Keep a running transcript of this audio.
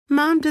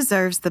Mom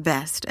deserves the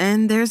best,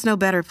 and there's no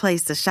better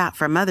place to shop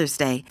for Mother's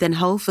Day than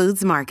Whole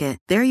Foods Market.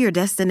 They're your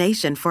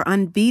destination for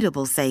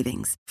unbeatable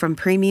savings, from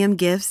premium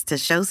gifts to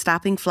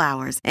show-stopping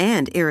flowers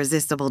and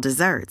irresistible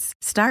desserts.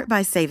 Start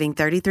by saving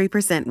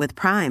 33% with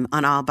Prime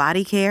on all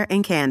body care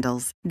and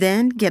candles.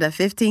 Then get a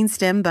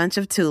 15-stem bunch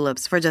of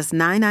tulips for just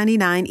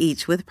 $9.99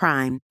 each with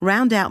Prime.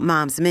 Round out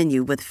Mom's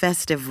menu with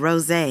festive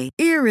rosé,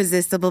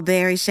 irresistible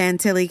berry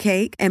chantilly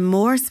cake, and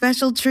more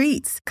special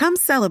treats. Come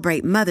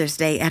celebrate Mother's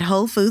Day at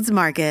Whole Foods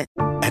Market.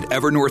 At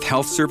Evernorth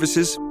Health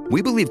Services,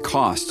 we believe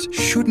costs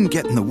shouldn't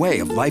get in the way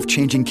of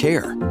life-changing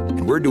care,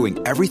 and we're doing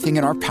everything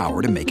in our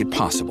power to make it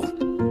possible.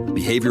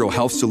 Behavioral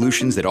health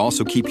solutions that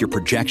also keep your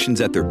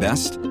projections at their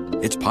best?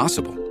 It's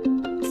possible.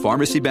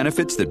 Pharmacy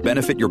benefits that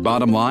benefit your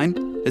bottom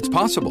line? It's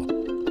possible.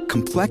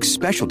 Complex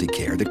specialty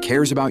care that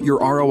cares about your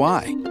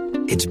ROI?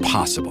 It's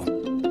possible.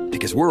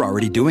 Because we're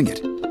already doing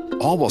it.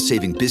 All while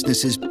saving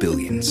businesses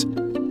billions.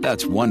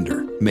 That's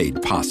Wonder made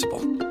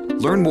possible.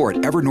 Learn more at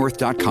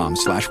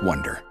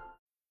evernorth.com/wonder.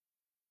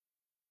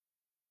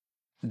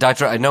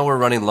 Doctor, I know we're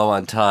running low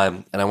on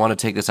time, and I want to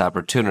take this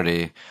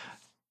opportunity.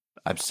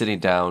 I'm sitting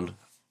down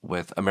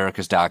with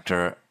America's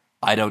doctor.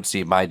 I don't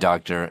see my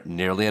doctor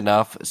nearly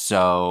enough,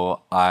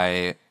 so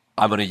I'm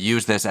going to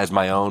use this as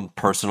my own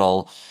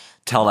personal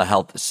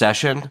telehealth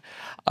session.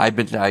 I've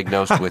been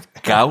diagnosed with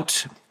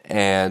gout,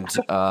 and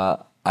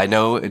I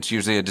know it's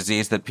usually a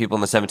disease that people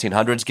in the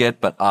 1700s get,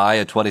 but I,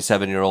 a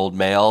 27-year-old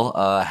male,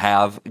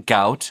 have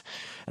gout.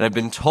 And I've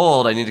been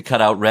told I need to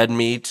cut out red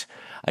meat,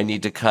 I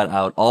need to cut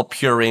out all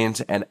purines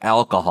and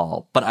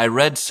alcohol. But I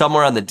read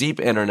somewhere on the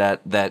deep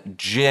internet that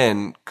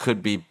gin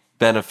could be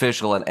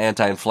beneficial and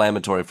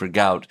anti-inflammatory for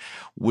gout.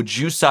 Would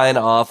you sign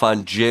off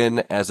on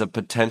gin as a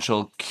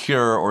potential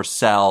cure or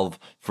salve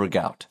for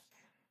gout?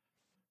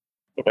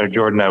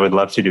 Jordan, I would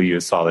love to do you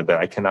a solid, but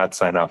I cannot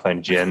sign off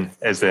on gin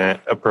as an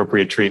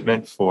appropriate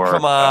treatment for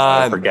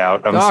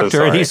gout. I'm Doctor, so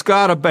sorry. He's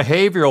got a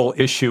behavioral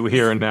issue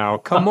here now.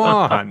 Come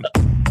on.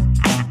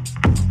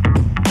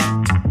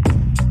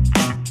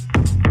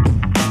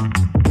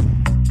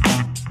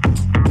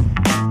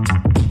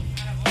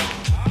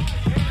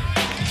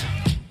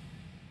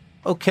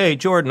 Okay,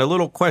 Jordan, a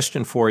little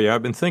question for you.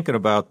 I've been thinking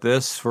about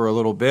this for a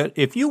little bit.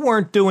 If you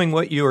weren't doing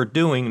what you're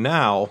doing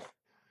now,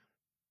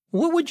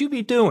 what would you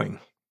be doing?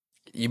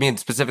 You mean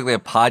specifically a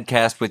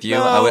podcast with you?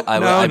 No,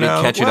 I'd be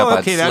catching up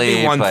on sleep. That'd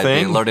be one I'd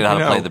thing. be learning how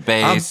to play the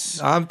bass.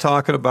 I'm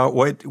talking about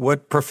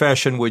what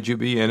profession would you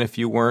be in if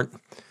you weren't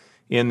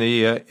in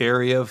the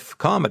area of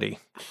comedy?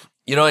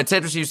 You know, it's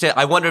interesting you say.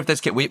 I wonder if this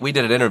kid. We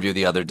did an interview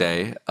the other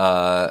day,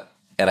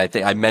 and I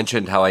think I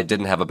mentioned how I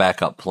didn't have a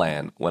backup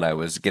plan when I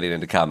was getting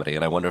into comedy,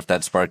 and I wonder if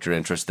that sparked your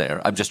interest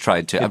there. I'm just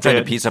trying to. I'm trying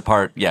to piece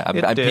apart. Yeah,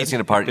 I'm piecing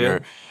apart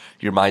your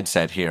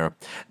mindset here.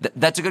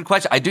 That's a good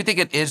question. I do think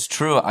it is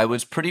true.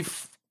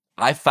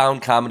 I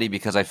found comedy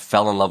because I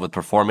fell in love with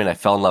performing. I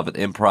fell in love with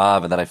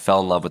improv, and then I fell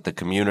in love with the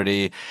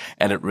community,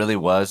 and it really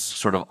was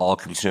sort of all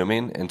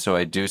consuming. And so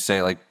I do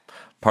say, like,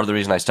 part of the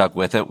reason I stuck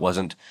with it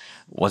wasn't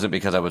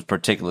because I was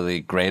particularly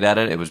great at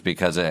it. It was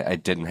because I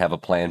didn't have a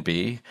plan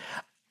B.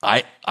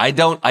 I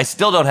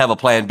still don't have a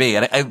plan B.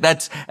 And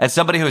that's, as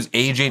somebody who's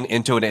aging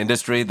into an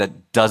industry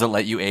that doesn't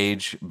let you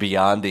age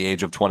beyond the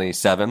age of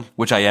 27,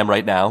 which I am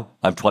right now.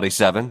 I'm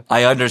 27.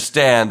 I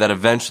understand that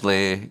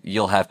eventually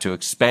you'll have to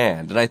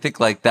expand. And I think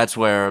like that's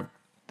where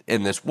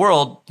in this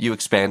world you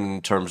expand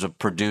in terms of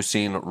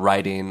producing,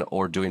 writing,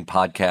 or doing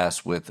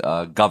podcasts with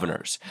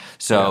governors.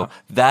 So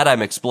that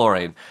I'm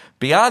exploring.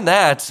 Beyond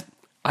that,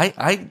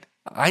 I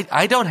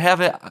don't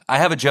have it. I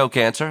have a joke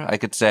answer. I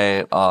could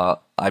say,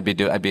 I'd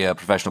be a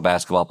professional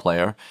basketball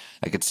player.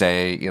 I could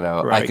say,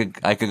 right.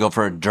 I could go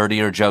for a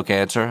dirtier joke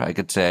answer. I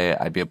could say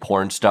I'd be a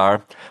porn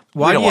star.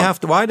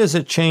 Why does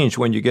it change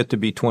when you get to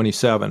be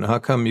 27? How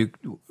come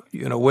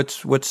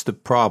what's the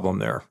problem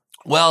there?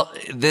 Well,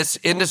 this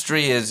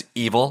industry is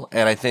evil,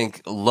 and I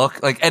think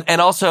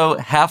and also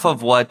half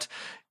of what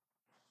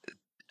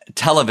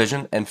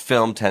television and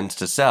film tends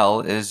to sell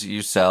is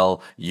you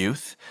sell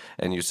youth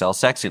and you sell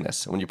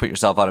sexiness. When you put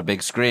yourself on a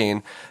big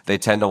screen, they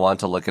tend to want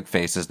to look at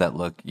faces that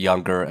look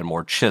younger and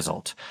more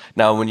chiseled.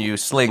 Now, when you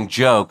sling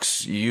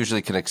jokes, you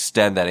usually can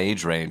extend that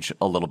age range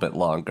a little bit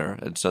longer.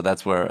 And so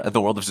that's where the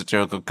world of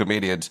satirical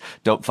comedians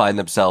don't find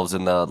themselves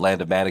in the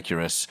land of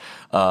manicurists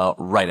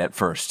right at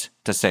first,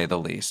 to say the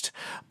least.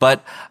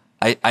 But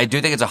I do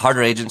think it's a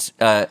harder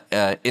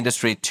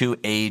industry to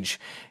age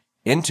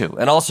into.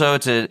 And also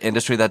it's an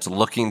industry that's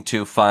looking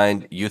to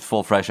find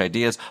youthful, fresh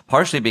ideas,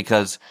 partially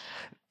because,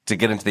 to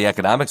get into the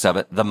economics of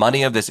it, the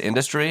money of this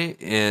industry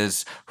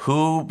is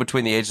who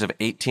between the ages of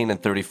 18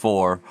 and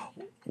 34,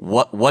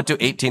 what do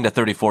 18 to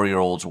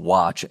 34-year-olds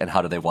watch and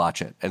how do they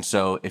watch it? And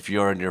so if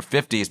you're in your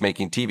 50s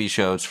making TV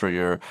shows for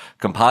your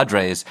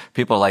compadres,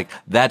 people are like,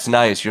 that's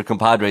nice. Your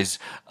compadres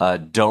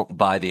don't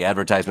buy the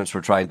advertisements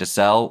we're trying to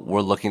sell.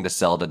 We're looking to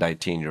sell to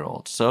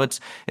 19-year-olds. So it's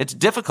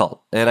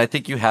difficult. And I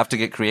think you have to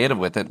get creative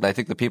with it. And I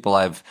think the people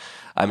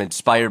I'm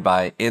inspired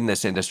by in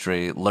this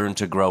industry learn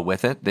to grow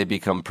with it. They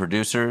become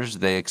producers.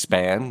 They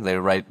expand. They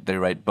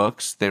write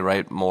books. They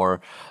write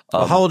more.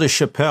 How old is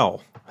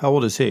Chappelle? How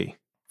old is he?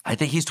 I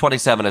think he's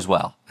 27 as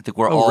well. I think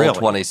we're all really?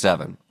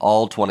 27.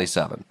 All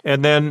 27.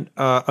 And then,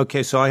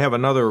 okay, so I have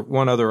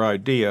one other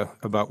idea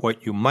about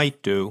what you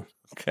might do.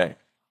 Okay.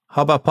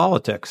 How about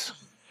politics?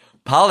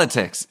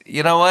 Politics.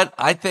 You know what?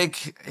 I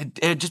think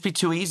it'd just be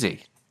too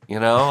easy. You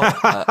know?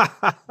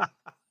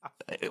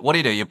 What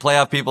do? You play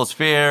off people's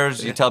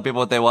fears, you tell people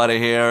what they want to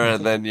hear,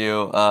 and then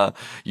you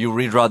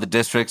redraw the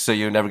districts so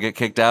you never get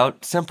kicked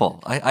out.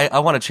 Simple. I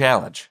want a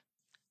challenge.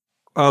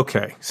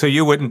 Okay, so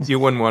you wouldn't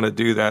want to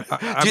do that.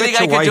 Do you think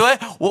I could do it?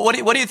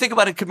 What do you think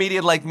about a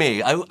comedian like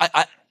me?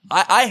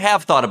 I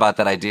have thought about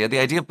that idea, the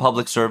idea of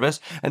public service,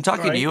 and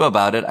talking to you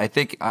about it. I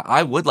think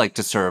I would like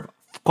to serve.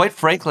 Quite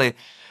frankly,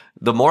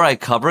 the more I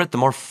cover it, the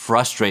more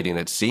frustrating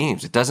it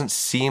seems. It doesn't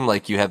seem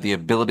like you have the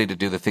ability to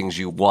do the things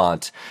you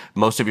want.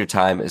 Most of your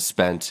time is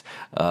spent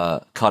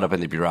caught up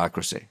in the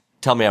bureaucracy.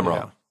 Tell me I'm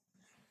wrong.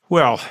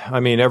 Well, I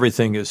mean,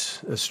 everything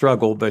is a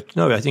struggle, but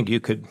no, I think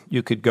you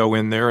could go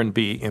in there and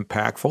be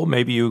impactful.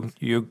 Maybe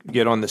you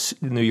get on the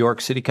New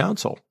York City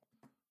Council,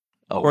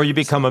 or you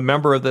become a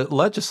member of the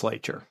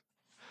legislature.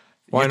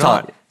 Why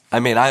not?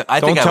 I mean, I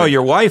don't tell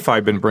your wife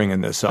I've been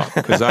bringing this up,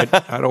 because I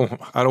don't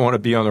want to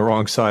be on the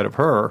wrong side of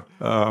her.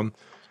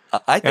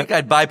 I think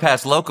I'd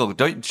bypass local.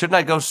 Shouldn't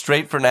I go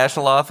straight for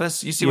national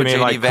office? You see what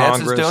J.D. Vance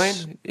Congress,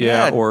 is doing?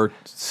 Yeah, or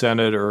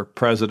Senate or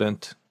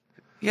president.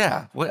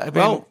 Yeah.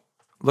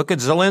 Look at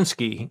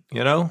Zelensky,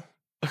 you know?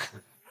 Look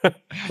You're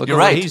at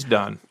right. what he's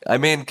done. I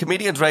mean,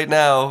 comedians right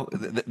now,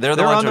 they're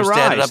the ones who are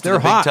standing up to They're the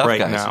big hot tough right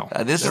guys.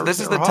 now. This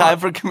is the hot. time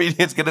for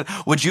comedians.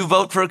 Would you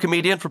vote for a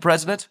comedian for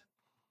president?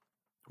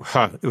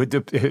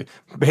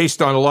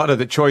 Based on a lot of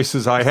the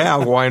choices I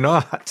have, why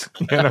not?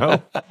 You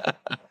know? All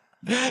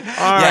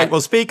right.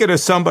 Well, speaking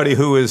of somebody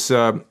who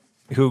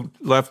who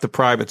left the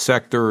private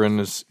sector and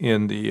is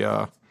in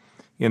the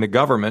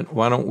government,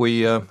 why don't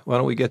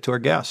we get to our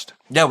guest?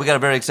 Yeah, we got a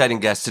very exciting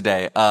guest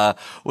today. We're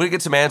going to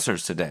get some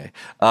answers today.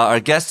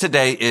 Our guest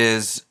today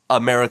is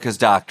America's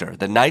doctor,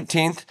 the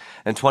 19th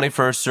and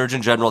 21st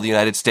Surgeon General of the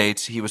United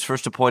States. He was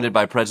first appointed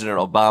by President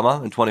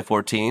Obama in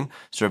 2014,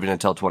 serving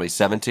until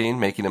 2017,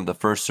 making him the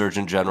first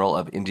Surgeon General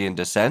of Indian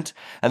descent.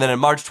 And then in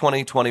March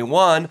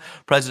 2021,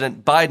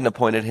 President Biden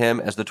appointed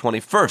him as the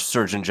 21st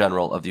Surgeon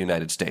General of the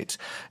United States,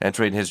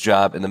 entering his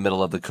job in the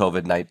middle of the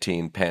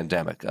COVID-19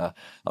 pandemic. A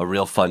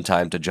real fun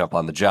time to jump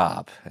on the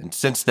job. And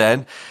since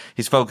then,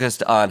 he's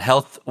focused on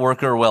health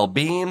worker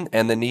well-being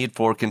and the need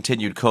for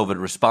continued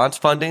COVID response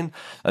funding,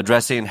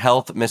 addressing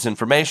health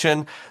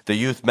misinformation, the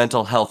youth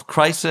mental health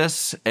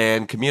crisis,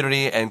 and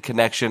community and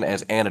connection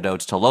as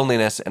antidotes to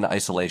loneliness and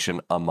isolation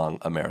among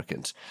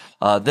Americans.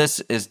 This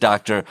is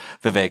Dr.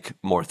 Vivek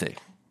Murthy.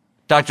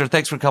 Doctor,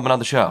 thanks for coming on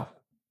the show.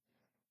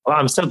 Well,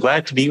 I'm so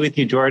glad to be with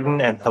you, Jordan.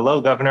 And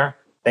hello, Governor.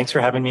 Thanks for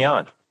having me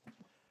on.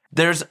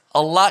 There's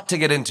a lot to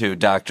get into,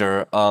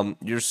 Doctor.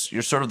 You're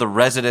sort of the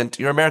resident,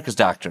 you're America's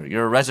doctor.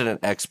 You're a resident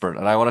expert.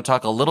 And I want to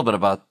talk a little bit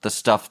about the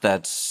stuff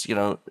that's,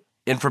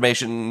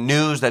 information,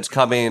 news that's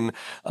coming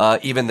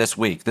even this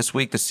week. This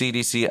week, the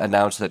CDC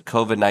announced that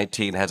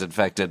COVID-19 has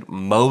infected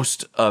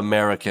most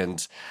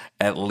Americans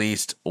at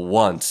least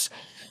once.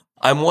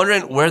 I'm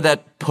wondering where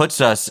that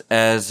puts us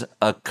as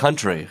a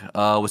country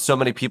with so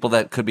many people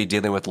that could be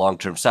dealing with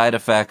long-term side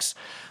effects.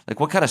 Like,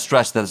 what kind of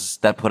stress does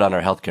that put on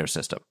our healthcare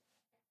system?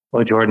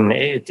 Well, Jordan,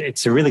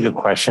 it's a really good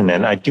question.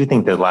 And I do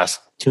think the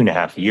last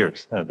 2.5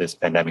 years of this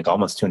pandemic,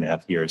 almost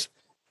 2.5 years,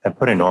 have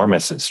put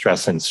enormous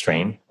stress and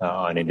strain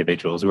on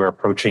individuals. We're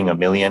approaching 1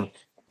 million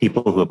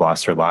people who have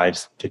lost their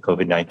lives to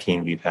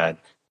COVID-19. We've had,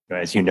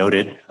 as you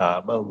noted,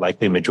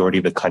 likely a majority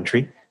of the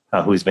country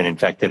who's been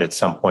infected at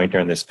some point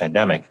during this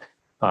pandemic.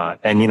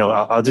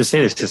 I'll just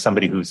say this to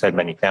somebody who's had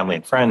many family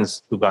and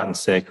friends who've gotten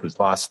sick, who's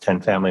lost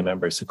 10 family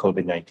members to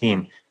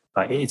COVID-19.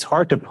 It's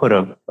hard to put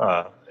a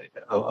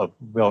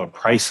real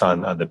price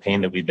on the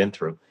pain that we've been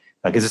through,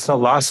 because it's a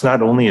loss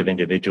not only of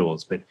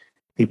individuals, but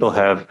people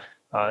have,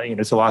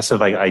 it's a loss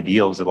of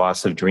ideals, a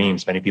loss of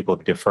dreams. Many people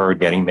have deferred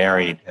getting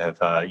married, have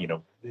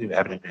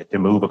to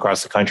move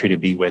across the country to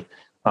be with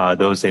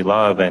those they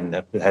love, and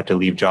have had to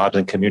leave jobs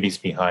and communities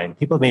behind.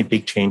 People have made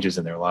big changes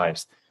in their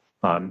lives.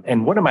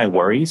 And one of my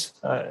worries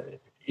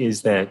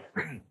is that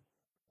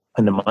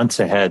in the months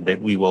ahead,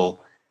 that we will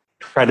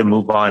try to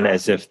move on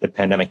as if the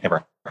pandemic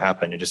never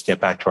happened and just get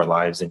back to our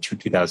lives in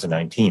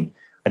 2019.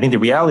 I think the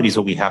reality is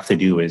what we have to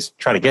do is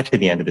try to get to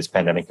the end of this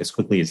pandemic as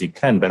quickly as you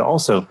can, but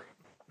also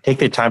take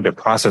the time to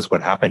process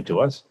what happened to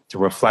us, to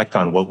reflect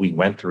on what we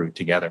went through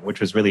together, which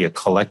was really a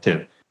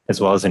collective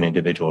as well as an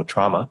individual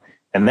trauma,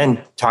 and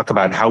then talk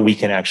about how we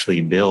can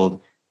actually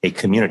build a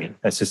community,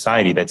 a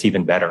society that's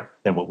even better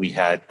than what we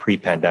had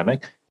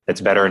pre-pandemic,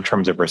 that's better in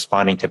terms of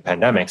responding to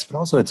pandemics, but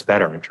also it's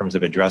better in terms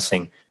of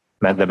addressing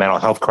the mental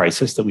health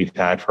crisis that we've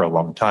had for a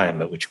long time,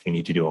 but which we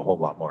need to do a whole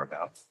lot more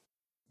about.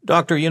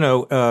 Doctor,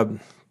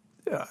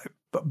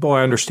 boy,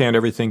 I understand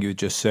everything you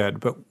just said,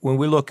 but when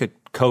we look at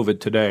COVID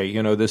today,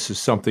 this is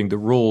something, the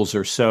rules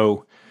are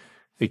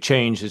they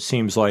change, it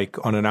seems like,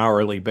 on an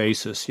hourly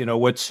basis.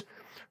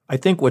 I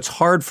think what's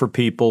hard for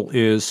people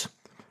is,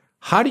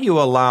 how do you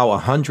allow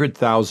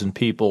 100,000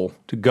 people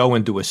to go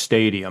into a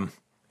stadium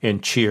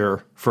and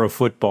cheer for a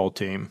football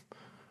team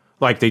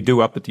like they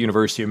do up at the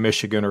University of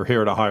Michigan or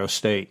here at Ohio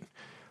State?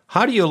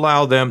 How do you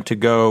allow them to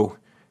go,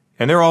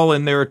 and they're all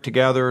in there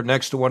together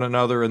next to one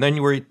another, and then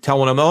you were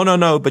telling them, oh,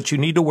 no, but you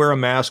need to wear a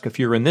mask if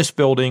you're in this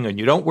building, and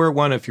you don't wear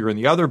one if you're in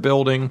the other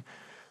building.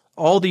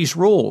 All these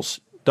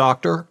rules,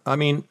 Doctor. I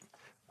mean,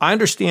 I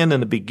understand in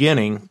the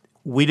beginning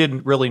we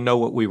didn't really know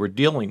what we were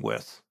dealing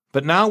with,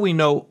 but now we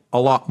know a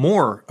lot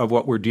more of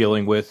what we're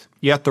dealing with,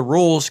 yet the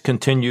rules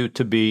continue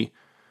to be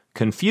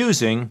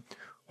confusing,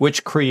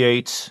 which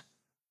creates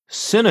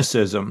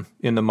cynicism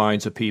in the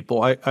minds of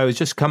people. I was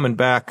just coming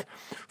back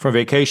from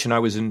vacation. I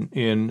was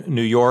in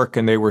New York,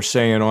 and they were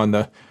saying on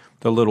the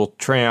little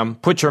tram,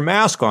 put your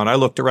mask on. I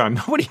looked around.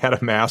 Nobody had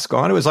a mask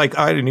on. It was like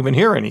I didn't even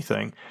hear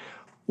anything.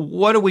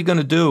 What are we going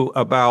to do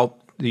about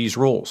these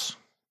rules?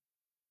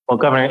 Well,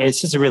 Governor,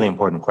 it's just a really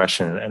important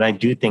question. And I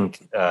do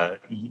think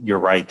you're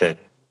right that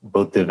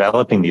both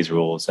developing these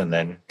rules and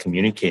then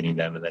communicating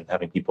them and then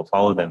having people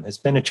follow them has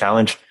been a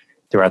challenge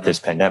throughout this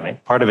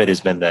pandemic. Part of it has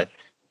been that,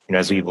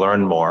 as we've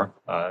learned more,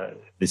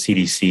 the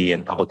CDC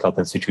and public health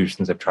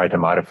institutions have tried to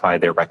modify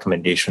their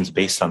recommendations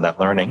based on that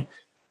learning.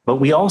 But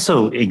we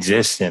also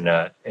exist in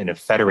a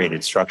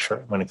federated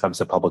structure when it comes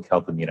to public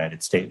health in the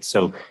United States.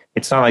 So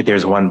it's not like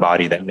there's one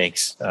body that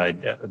makes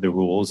the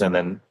rules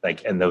and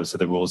those are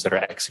the rules that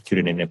are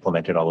executed and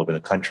implemented all over the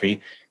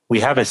country. We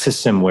have a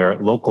system where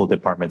local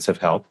departments of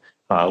health,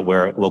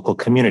 where local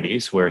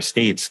communities, where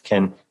states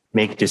can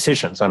make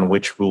decisions on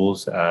which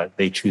rules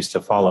they choose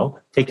to follow.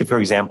 Take it, for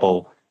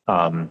example,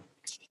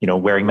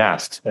 wearing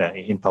masks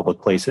in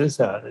public places.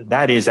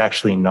 That is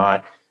actually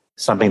not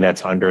something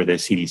that's under the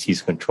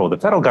CDC's control. The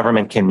federal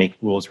government can make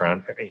rules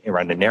around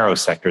a narrow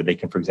sector. They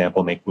can, for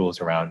example, make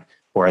rules around,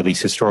 or at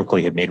least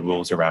historically have made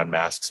rules around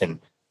masks in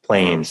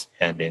planes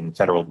and in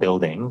federal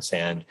buildings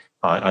and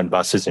on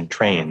buses and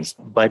trains.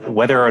 But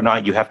whether or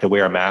not you have to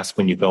wear a mask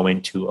when you go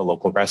into a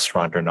local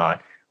restaurant or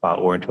not,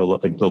 or into a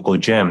local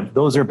gym,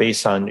 those are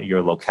based on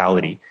your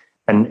locality.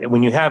 And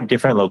when you have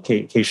different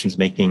locations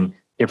making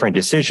different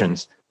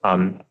decisions,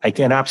 I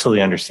can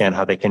absolutely understand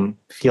how they can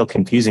feel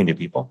confusing to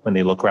people when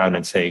they look around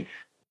and say,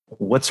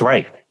 what's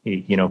right,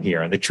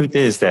 here? And the truth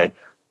is that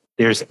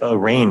there's a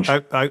range.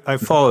 I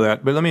follow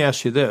that, but let me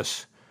ask you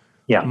this.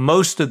 Yeah.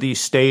 Most of these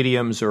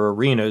stadiums or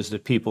arenas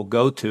that people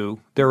go to,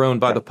 they're owned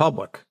by the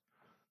public.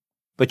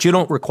 But you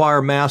don't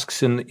require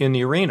masks in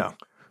the arena.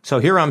 So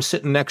here I'm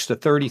sitting next to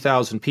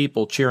 30,000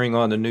 people cheering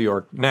on the New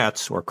York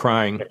Nets or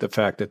crying the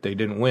fact that they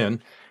didn't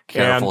win.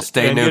 Careful,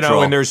 stay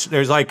neutral. And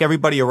there's like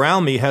everybody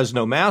around me has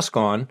no mask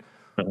on.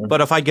 Mm-hmm.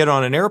 But if I get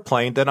on an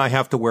airplane, then I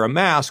have to wear a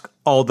mask.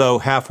 Although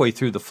halfway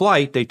through the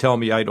flight, they tell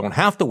me I don't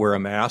have to wear a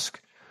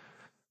mask.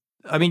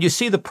 I mean, you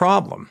see the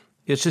problem.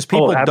 It's just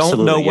people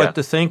don't know what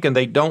to think and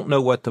they don't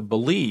know what to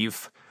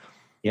believe.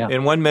 Yeah.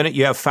 In 1 minute,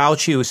 you have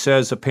Fauci who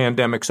says the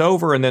pandemic's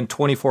over. And then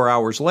 24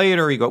 hours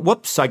later, you go,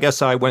 whoops, I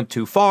guess I went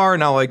too far.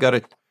 Now I got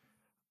to.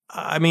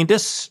 I mean,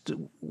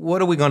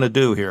 what are we going to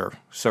do here,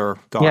 sir,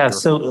 doctor? Yeah,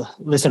 so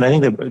listen, I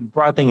think the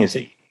broad thing is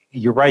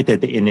you're right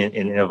that in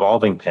an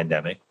evolving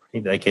pandemic,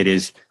 like it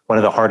is one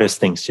of the hardest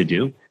things to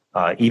do,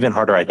 even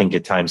harder, I think,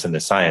 at times in the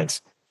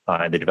science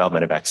and the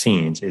development of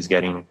vaccines is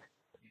getting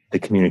the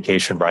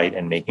communication right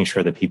and making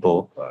sure that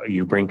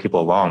you bring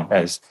people along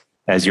as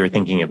your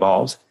thinking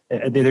evolves.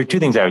 There are two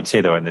things I would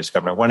say, though, in this,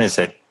 Governor. One is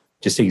that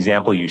just the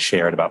example you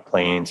shared about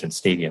planes and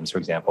stadiums, for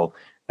example,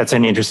 that's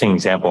an interesting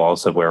example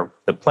also where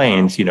the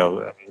planes,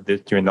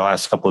 during the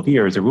last couple of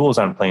years, the rules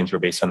on planes were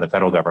based on the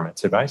federal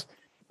government's advice.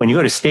 When you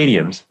go to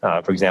stadiums,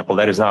 for example,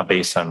 that is not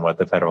based on what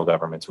the federal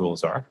government's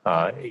rules are.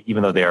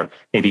 Even though they're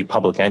maybe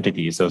public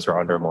entities, those are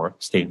under more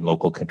state and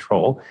local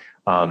control.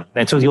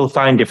 And so you'll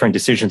find different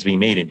decisions being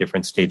made in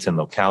different states and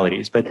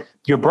localities. But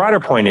your broader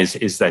point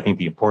is I think,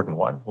 the important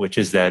one, which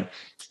is that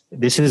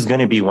this is going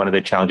to be one of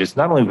the challenges,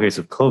 not only because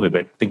of COVID,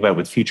 but think about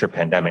with future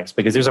pandemics,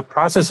 because there's a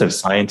process of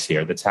science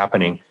here that's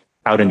happening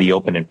out in the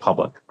open in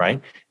public,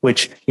 right?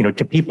 Which,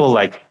 to people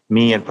like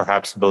me and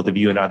perhaps both of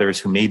you and others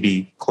who may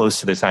be close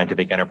to the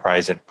scientific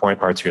enterprise at point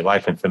parts of your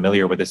life and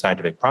familiar with the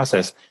scientific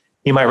process,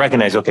 you might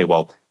recognize, okay,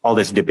 well, all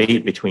this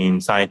debate between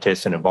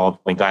scientists and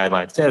evolving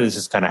guidelines, this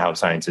is kind of how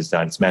science is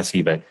done. It's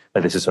messy, but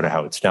this is sort of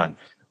how it's done.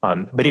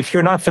 But if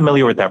you're not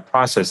familiar with that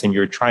process and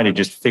you're trying to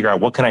just figure out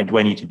what do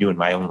I need to do in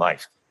my own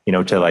life,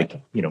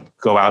 to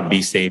go out and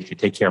be safe, to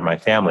take care of my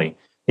family,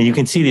 and you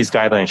can see these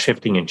guidelines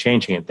shifting and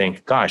changing and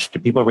think, gosh, do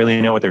people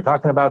really know what they're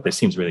talking about? This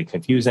seems really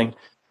confusing.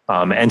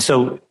 And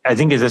so I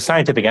think as a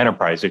scientific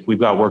enterprise, we've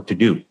got work to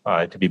do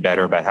to be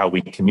better about how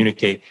we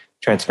communicate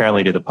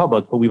transparently to the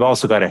public, but we've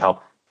also got to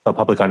help the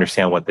public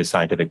understand what the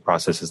scientific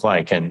process is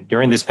like. And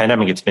during this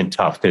pandemic, it's been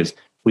tough because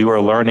we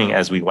were learning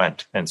as we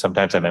went. And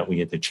sometimes that meant we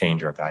had to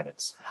change our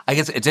guidance. I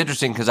guess it's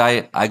interesting because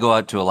I go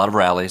out to a lot of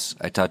rallies.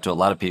 I talk to a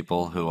lot of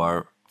people who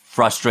are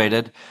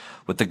frustrated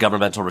with the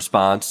governmental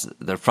response.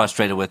 They're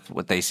frustrated with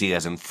what they see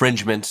as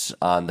infringements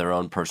on their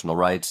own personal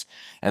rights.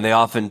 And they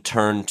often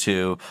turn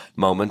to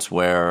moments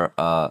where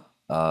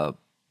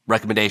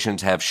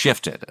recommendations have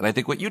shifted. And I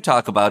think what you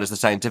talk about as the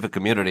scientific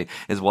community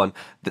is one,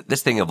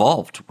 this thing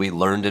evolved. We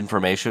learned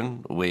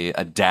information. We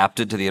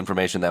adapted to the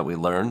information that we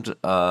learned.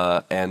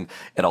 And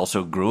it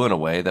also grew in a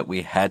way that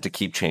we had to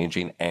keep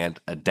changing and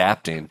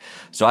adapting.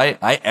 So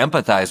I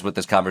empathize with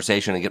this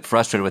conversation and get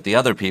frustrated with the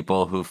other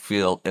people who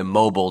feel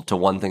immobile to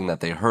one thing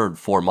that they heard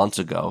 4 months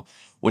ago.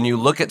 When you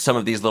look at some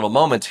of these little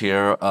moments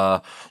here,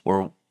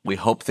 where we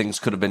hope things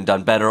could have been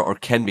done better or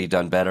can be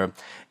done better,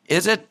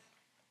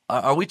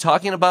 are we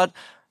talking about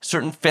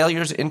certain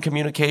failures in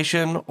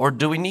communication, or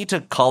do we need to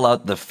call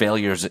out the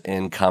failures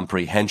in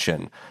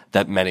comprehension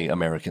that many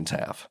Americans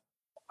have?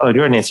 Oh,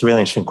 Jordan, it's a really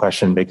interesting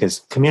question, because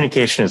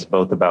communication is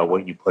both about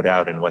what you put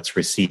out and what's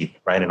received,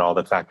 right? And all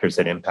the factors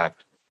that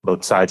impact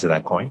both sides of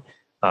that coin.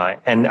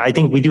 And I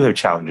think we do have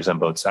challenges on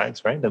both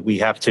sides, right? That we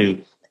have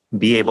to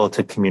be able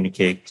to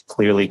communicate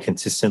clearly,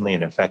 consistently,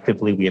 and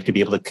effectively. We have to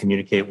be able to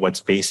communicate what's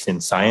based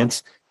in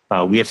science.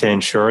 We have to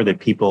ensure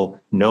that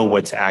people know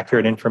what's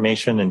accurate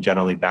information and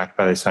generally backed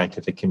by the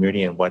scientific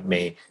community, and what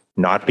may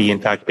not be, in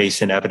fact,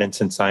 based in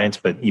evidence and science,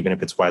 but even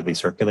if it's widely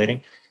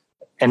circulating.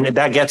 And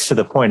that gets to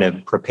the point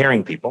of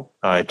preparing people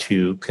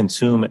to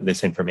consume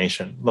this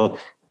information. Well,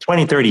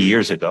 20, 30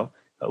 years ago,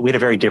 we had a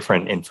very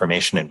different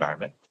information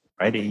environment,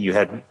 right? You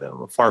had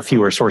far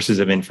fewer sources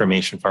of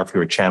information, far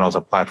fewer channels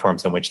or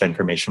platforms on which that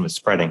information was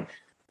spreading.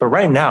 But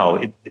right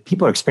now,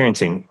 people are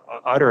experiencing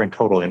utter and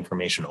total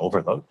information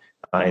overload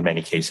in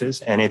many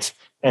cases.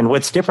 And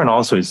what's different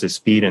also is the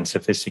speed and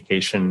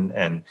sophistication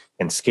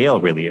and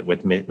scale, really,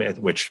 with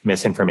which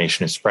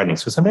misinformation is spreading.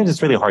 So sometimes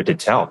it's really hard to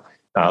tell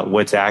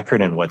what's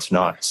accurate and what's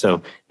not.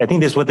 So I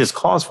think what this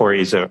calls for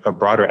is a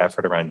broader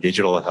effort around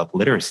digital health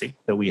literacy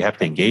that we have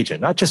to engage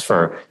in, not just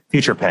for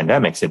future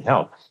pandemics in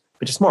health,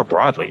 but just more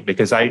broadly.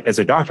 Because as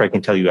a doctor, I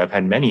can tell you, I've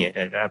had many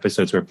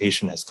episodes where a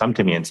patient has come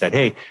to me and said,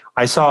 "Hey,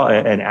 I saw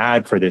an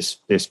ad for this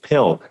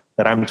pill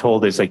that I'm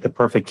told is like the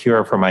perfect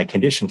cure for my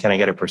condition. Can I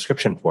get a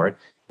prescription for it?"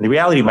 And the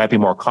reality might be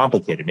more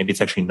complicated. Maybe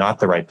it's actually not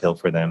the right pill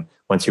for them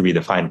once you read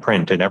the fine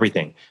print and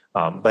everything.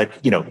 But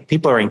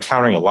people are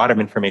encountering a lot of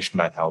information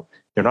about health.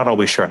 They're not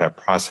always sure how to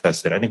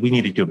process it. I think we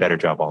need to do a better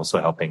job also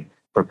helping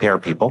prepare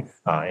people.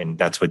 And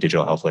that's what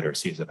digital health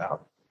literacy is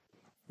about.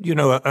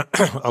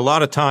 A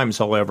lot of times,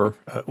 however,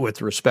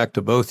 with respect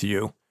to both of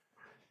you,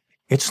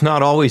 it's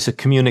not always a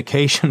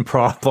communication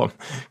problem.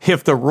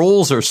 If the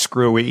rules are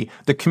screwy,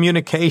 the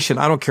communication,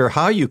 I don't care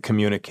how you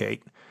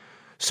communicate.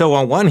 So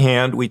on one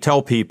hand, we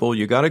tell people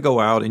you got to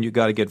go out and you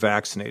got to get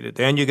vaccinated,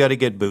 and you got to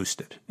get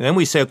boosted. And then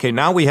we say, okay,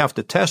 now we have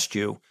to test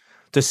you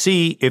to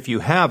see if you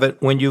have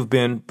it when you've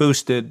been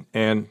boosted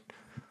and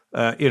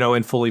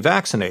fully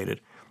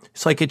vaccinated.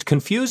 It's like it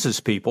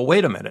confuses people.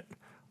 Wait a minute.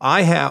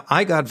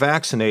 I got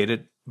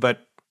vaccinated,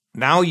 but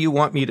now you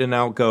want me to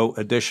go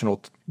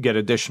get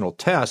additional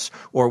tests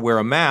or wear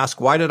a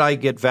mask. Why did I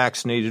get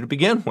vaccinated to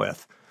begin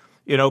with?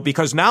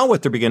 Because now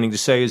what they're beginning to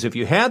say is if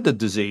you had the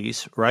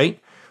disease, right,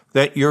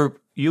 that you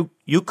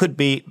could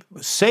be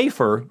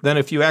safer than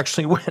if you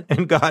actually went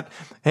and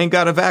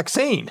got a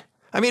vaccine.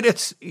 I mean,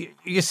 it's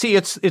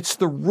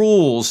the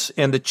rules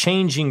and the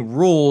changing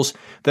rules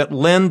that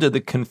lend to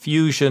the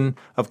confusion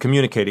of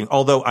communicating.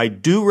 Although I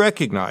do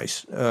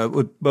recognize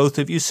what both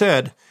of you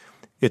said,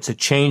 it's a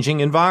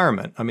changing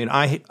environment. I mean,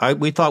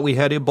 we thought we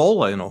had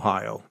Ebola in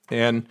Ohio,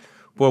 and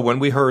well, when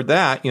we heard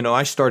that,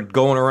 I started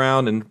going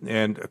around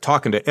and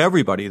talking to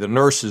everybody, the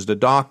nurses, the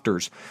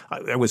doctors.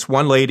 There was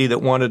one lady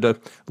that wanted to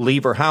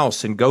leave her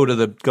house and go to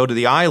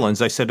the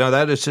islands. I said, no,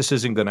 just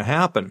isn't going to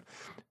happen.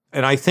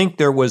 And I think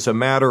there has been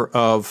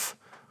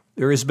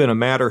a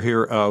matter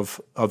here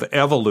of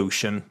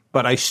evolution,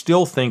 but I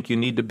still think you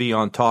need to be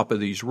on top of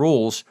these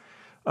rules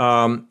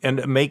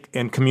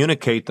and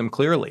communicate them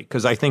clearly,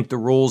 because I think the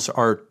rules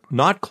are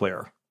not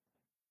clear.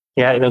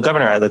 Yeah,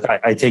 Governor, look,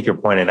 I take your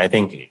point, and I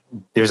think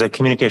there's a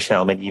communication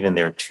element even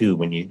there too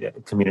when you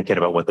communicate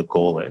about what the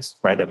goal is,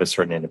 right, of a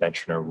certain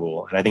intervention or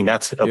rule. And I think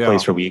that's a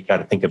place where we got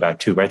to think about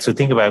too, right? So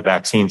think about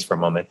vaccines for a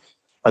moment.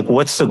 Like,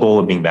 what's the goal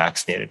of being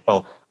vaccinated?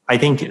 Well, I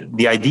think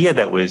the idea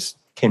that was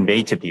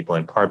conveyed to people,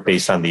 in part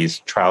based on these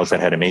trials that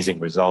had amazing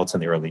results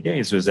in the early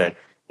days, was that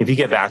if you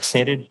get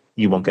vaccinated,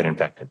 you won't get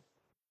infected,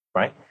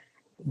 right?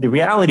 The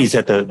reality is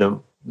that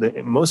the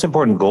most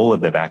important goal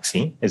of the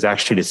vaccine is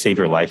actually to save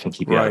your life and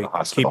keep you out of the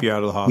hospital. Keep you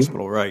out of the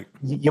hospital, right.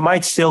 You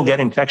might still get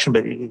an infection,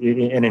 but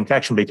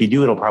if you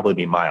do, it'll probably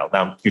be mild.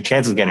 Now, your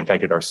chances of getting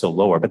infected are still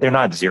lower, but they're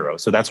not zero.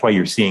 So that's why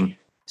you're seeing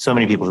so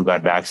many people who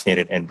got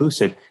vaccinated and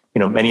boosted.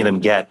 Many of them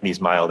get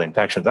these mild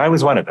infections. I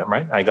was one of them,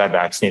 right? I got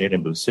vaccinated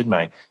and boosted.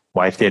 My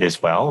wife did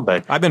as well,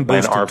 but I've been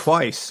boosted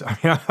twice.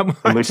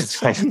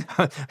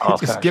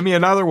 Just give me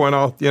another one.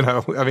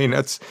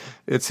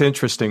 It's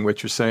interesting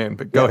what you're saying,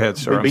 but go ahead,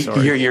 sir. I'm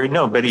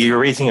sorry. But you're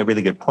raising a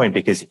really good point,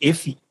 because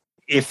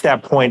if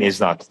that point is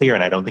not clear,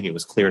 and I don't think it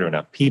was clear to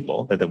enough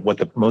people what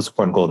the most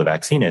important goal of the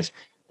vaccine is,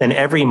 then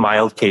every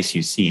mild case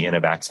you see in a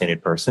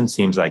vaccinated person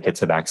seems like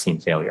it's a vaccine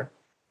failure,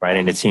 right?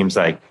 And it seems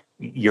like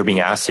you're being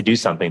asked to do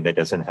something that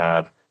doesn't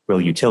have real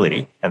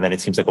utility, and then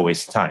it seems like a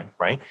waste of time,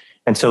 right?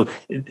 And so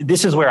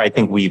this is where I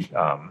think we've,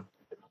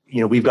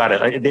 we've got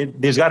to,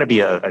 there's got to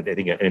be I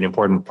think an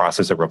important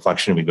process of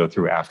reflection we go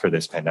through after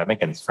this pandemic.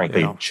 And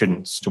frankly, it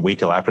shouldn't wait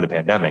till after the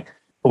pandemic,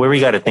 but where we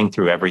got to think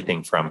through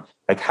everything from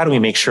like, how do we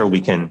make sure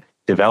we can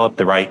develop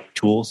the right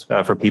tools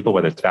for people,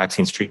 whether it's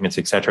vaccines, treatments,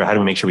 et cetera? How do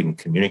we make sure we can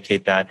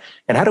communicate that?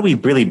 And how do we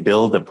really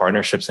build the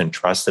partnerships and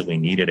trust that we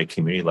need at a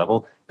community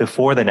level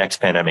before the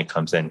next pandemic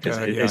comes in? Because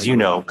as you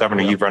know,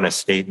 Governor, you've run a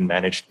state and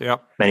managed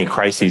many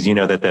crises. You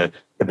know that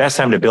the best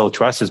time to build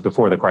trust is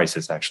before the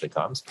crisis actually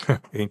comes.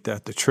 Ain't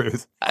that the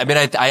truth? I mean,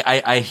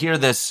 I hear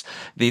these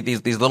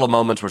little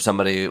moments where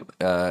somebody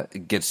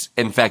gets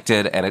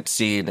infected and it's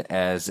seen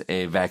as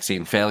a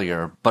vaccine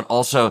failure, but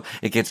also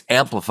it gets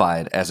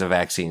amplified as a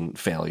vaccine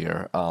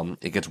failure.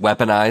 It gets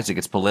weaponized, it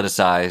gets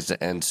politicized,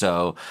 and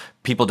so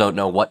people don't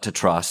know what to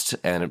trust,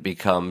 and it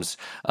becomes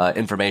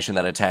information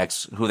that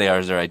attacks who they are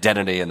as their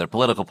identity and their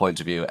political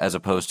points of view, as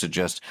opposed to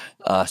just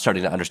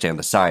starting to understand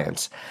the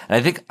science. And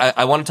I think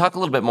I want to talk a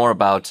little bit more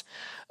about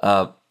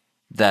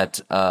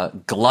that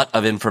glut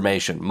of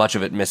information, much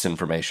of it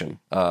misinformation.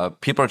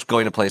 People are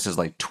going to places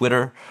like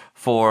Twitter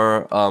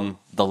for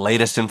the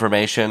latest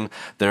information.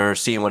 They're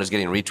seeing what is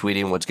getting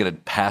retweeted, what's getting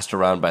passed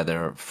around by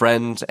their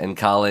friends and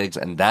colleagues,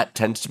 and that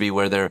tends to be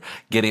where they're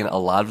getting a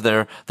lot of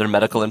their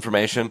medical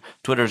information.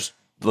 Twitter's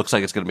looks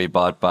like it's going to be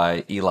bought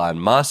by Elon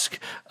Musk,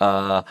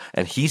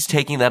 and he's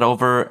taking that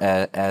over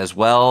as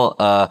well.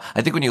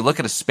 I think when you look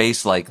at a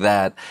space like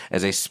that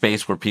as a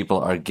space where people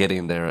are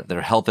getting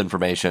their health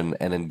information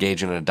and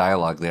engaging in a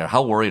dialogue there,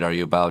 how worried are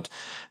you about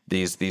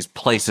these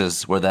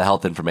places where the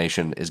health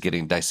information is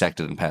getting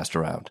dissected and passed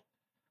around?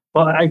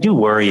 Well, I do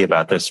worry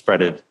about the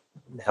spread of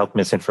health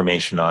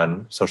misinformation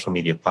on social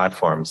media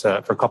platforms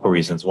for a couple of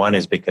reasons. One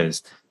is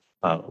because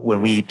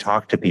when we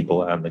talk to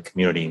people in the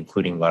community,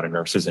 including a lot of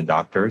nurses and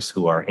doctors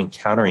who are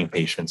encountering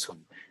patients who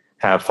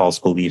have false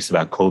beliefs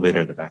about COVID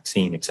or the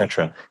vaccine, et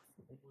cetera,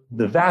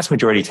 the vast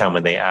majority of the time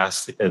when they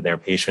ask their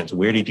patients,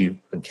 where did you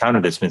encounter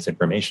this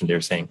misinformation?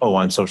 They're saying,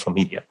 on social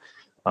media.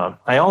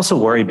 I also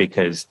worry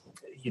because,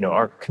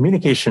 our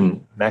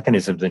communication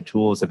mechanisms and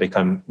tools have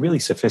become really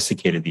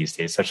sophisticated these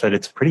days, such that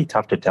it's pretty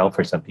tough to tell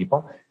for some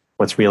people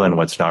what's real and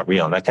what's not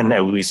real.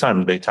 And we saw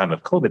in the time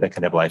of COVID, that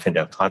can have life and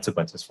death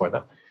consequences for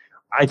them.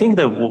 I think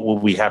that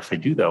what we have to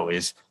do, though,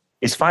 is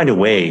find a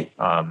way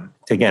to,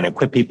 again,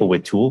 equip people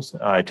with tools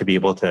to be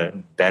able to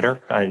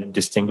better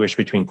distinguish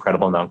between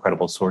credible and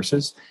non-credible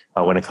sources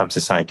when it comes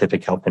to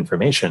scientific health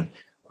information.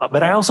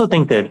 But I also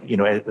think that,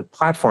 the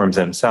platforms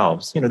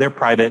themselves, they're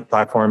private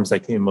platforms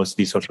like most of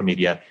these social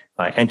media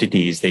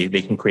entities. They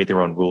can create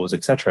their own rules,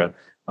 et cetera.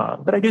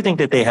 But I do think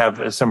that they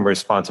have some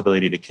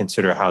responsibility to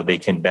consider how they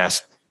can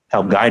best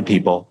help guide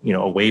people,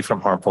 away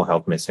from harmful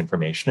health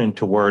misinformation and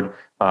toward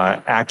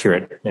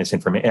accurate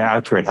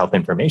health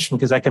information,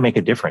 because that can make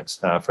a difference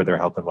for their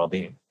health and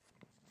well-being.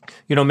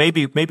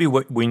 Maybe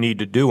what we need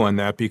to do on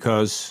that,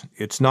 because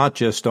it's not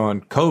just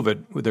on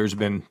COVID. There's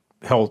been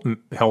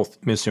health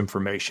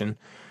misinformation.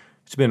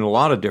 It's been in a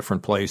lot of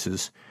different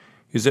places.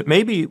 Is that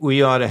maybe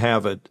we ought to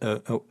have a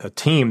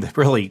team that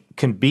really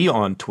can be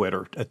on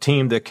Twitter, a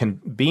team that can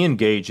be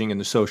engaging in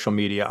the social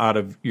media out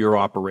of your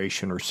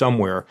operation or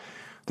somewhere,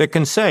 that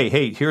can say,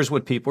 hey, here's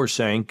what people are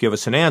saying, give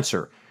us an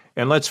answer,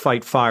 and let's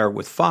fight fire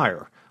with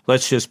fire.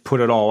 Let's just put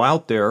it all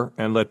out there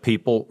and let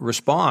people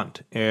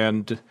respond.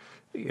 And,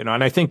 and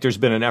I think there's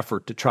been an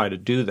effort to try to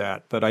do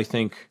that, but I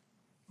think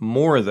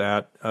more of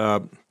that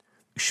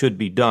should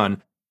be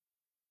done.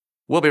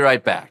 We'll be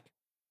right back.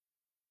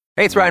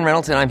 Hey, it's Ryan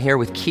Reynolds, and I'm here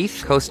with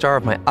Keith, co-star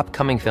of my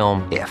upcoming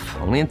film, If,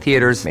 only in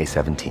theaters May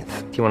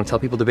 17th. Do you want to tell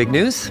people the big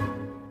news?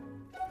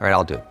 All right,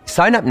 I'll do it.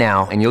 Sign up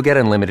now and you'll get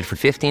unlimited for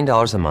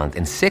 $15 a month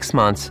and 6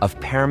 months of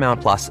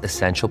Paramount Plus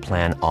Essential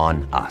Plan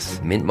on us.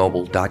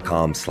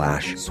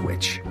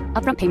 MintMobile.com/switch.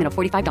 Upfront payment of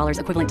 $45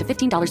 equivalent to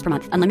 $15 per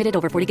month. Unlimited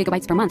over 40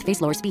 gigabytes per month.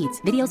 Face lower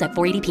speeds. Videos at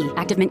 480p.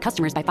 Active Mint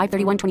customers by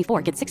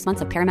 531.24 get 6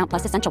 months of Paramount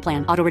Plus Essential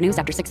Plan. Auto renews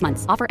after 6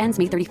 months. Offer ends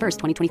May 31st,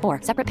 2024.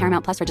 Separate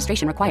Paramount Plus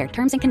registration required.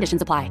 Terms and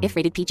conditions apply if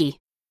rated PG.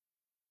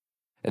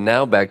 And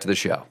now back to the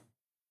show.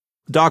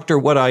 Doctor,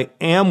 what I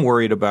am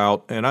worried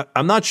about, and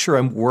I'm not sure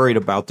I'm worried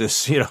about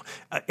this,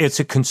 it's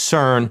a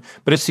concern,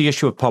 but it's the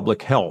issue of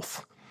public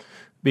health.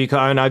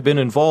 And I've been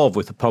involved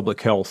with the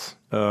public health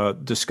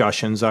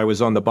discussions. I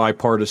was on the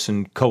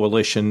bipartisan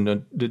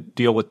coalition to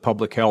deal with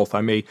public health.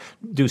 I may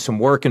do some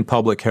work in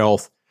public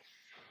health.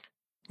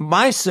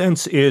 My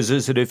sense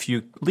is that if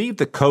you leave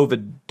the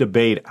COVID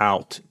debate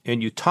out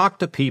and you talk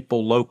to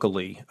people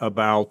locally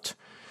about,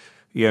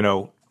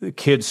 the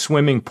kids'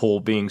 swimming pool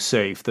being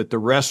safe, that the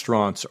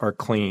restaurants are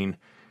clean,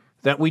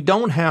 that we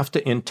don't have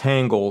to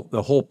entangle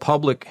the whole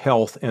public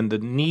health and the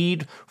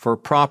need for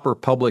proper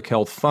public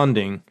health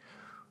funding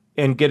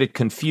and get it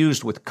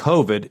confused with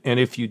COVID. And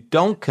if you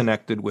don't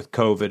connect it with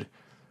COVID,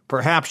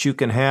 perhaps you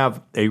can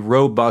have a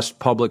robust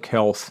public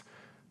health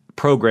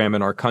program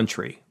in our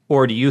country.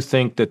 Or do you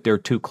think that they're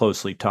too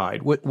closely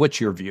tied?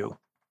 What's your view?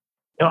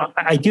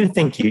 I do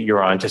think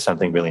you're onto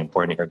something really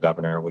important here,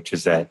 Governor, which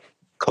is that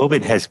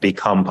COVID has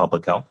become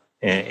public health.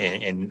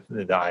 in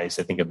the eyes,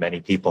 I think, of many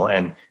people.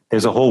 And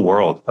there's a whole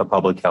world of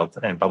public health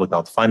and public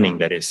health funding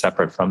that is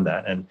separate from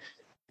that. And,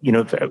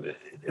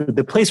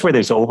 the place where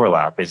there's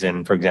overlap is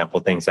in, for example,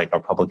 things like our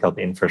public health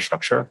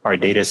infrastructure, our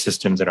data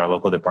systems in our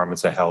local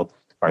departments of health,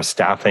 our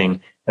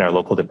staffing in our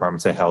local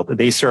departments of health.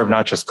 They serve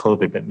not just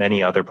COVID, but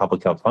many other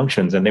public health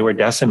functions. And they were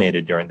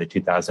decimated during the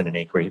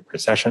 2008 Great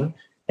Recession.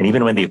 And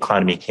even when the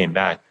economy came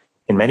back,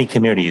 in many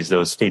communities,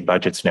 those state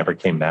budgets never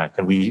came back.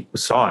 And we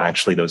saw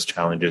actually those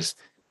challenges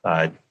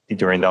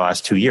during the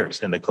last 2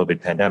 years in the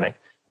COVID pandemic.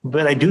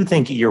 But I do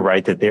think you're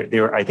right that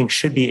there I think,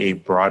 should be a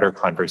broader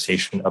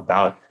conversation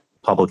about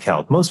public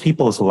health. Most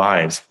people's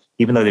lives,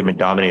 even though they've been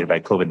dominated by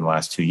COVID in the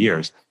last 2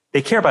 years,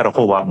 they care about a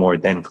whole lot more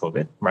than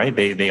COVID, right?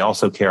 They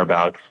also care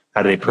about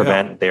how do they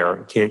prevent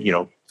their kid,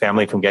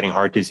 family from getting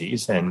heart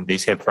disease, and they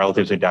have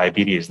relatives with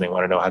diabetes, and they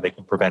want to know how they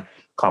can prevent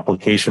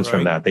complications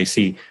from that. They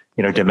see,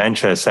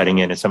 dementia setting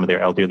in some of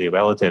their elderly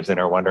relatives and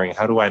are wondering,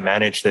 how do I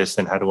manage this,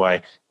 and how do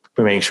I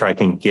make sure I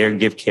can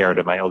give care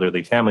to my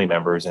elderly family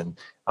members and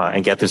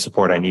get the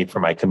support I need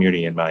for my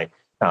community and my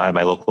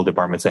local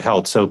departments of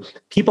health. So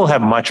people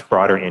have much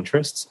broader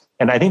interests.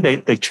 And I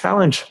think the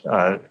challenge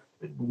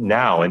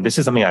now, and this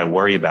is something I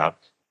worry about,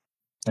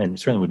 and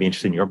certainly would be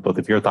interested in your both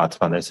of your thoughts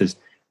on this, is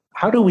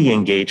how do we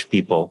engage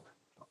people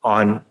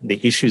on the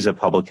issues of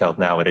public health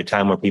now at a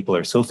time where people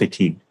are so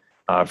fatigued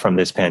from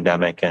this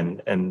pandemic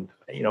and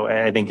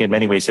I think in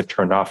many ways have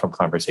turned off from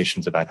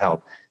conversations about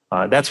health.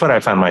 That's what I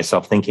find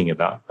myself thinking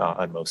about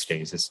on most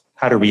days, is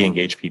how to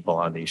re-engage people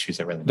on the issues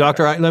that really matter.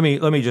 Doctor, let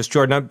me just,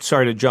 Jordan, I'm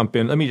sorry to jump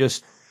in.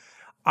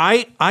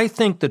 I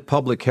think that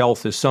public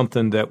health is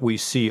something that we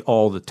see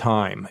all the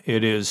time.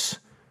 It is,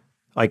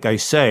 like I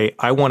say,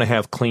 I want to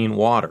have clean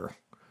water.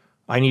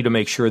 I need to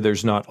make sure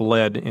there's not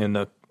lead in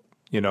the,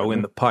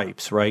 in the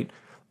pipes, right?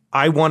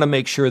 I want to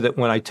make sure that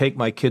when I take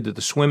my kid to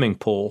the swimming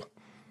pool,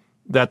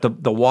 that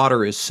the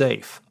water is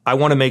safe. I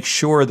want to make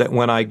sure that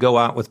when I go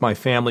out with my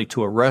family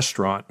to a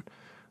restaurant,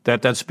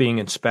 that's being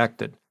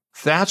inspected.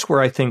 That's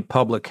where I think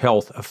public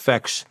health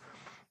affects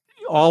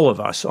all of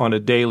us on a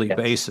daily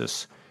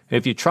basis.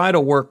 If you try to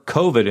work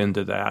COVID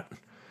into that,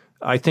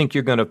 I think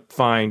you're going to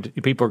find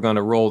people are going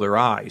to roll their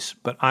eyes.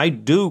 But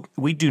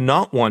we do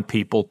not want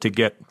people to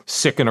get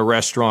sick in a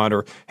restaurant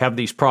or have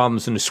these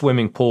problems in the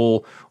swimming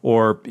pool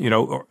or,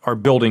 our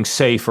building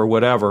safe or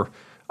whatever.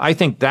 I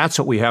think that's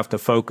what we have to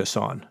focus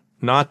on.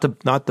 Not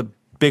the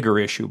bigger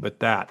issue, but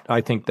that. I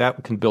think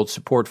that can build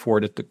support for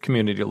it at the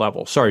community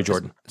level. Sorry,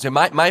 Jordan. So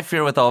my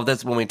fear with all of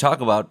this, when we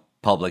talk about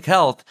public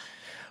health,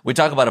 we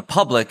talk about a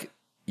public,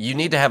 you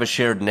need to have a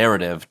shared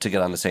narrative to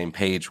get on the same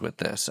page with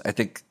this. I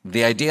think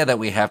the idea that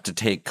we have to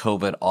take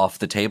COVID off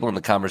the table in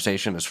the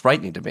conversation is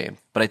frightening to me,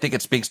 but I think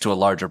it speaks to a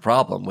larger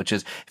problem, which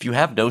is if you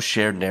have no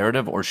shared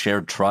narrative or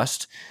shared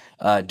trust,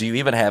 do you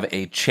even have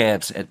a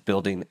chance at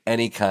building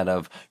any kind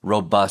of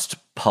robust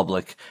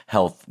public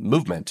health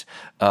movement?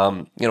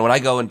 When I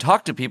go and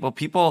talk to people,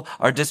 people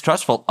are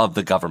distrustful of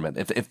the government.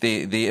 If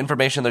the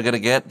information they're going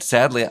to get,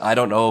 sadly, I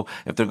don't know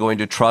if they're going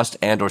to trust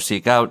and or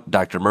seek out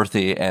Dr.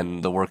 Murthy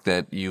and the work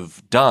that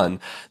you've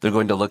done. They're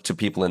going to look to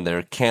people in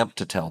their camp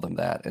to tell them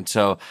that. And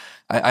so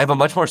I have a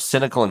much more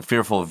cynical and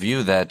fearful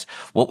view that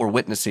what we're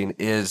witnessing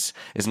is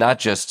not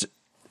just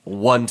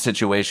one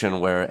situation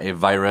where a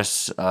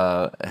virus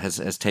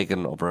has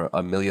taken over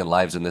 1 million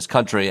lives in this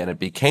country and it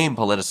became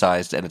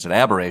politicized and it's an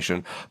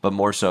aberration, but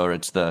more so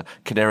it's the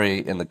canary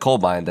in the coal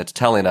mine that's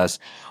telling us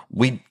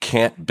we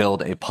can't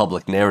build a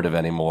public narrative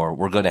anymore.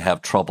 We're going to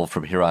have trouble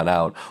from here on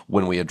out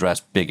when we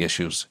address big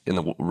issues in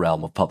the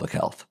realm of public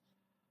health.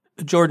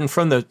 Jordan,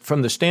 from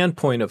the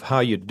standpoint of how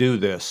you do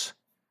this,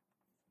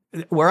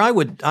 where I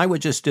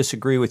would just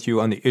disagree with you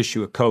on the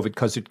issue of COVID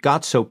because it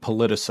got so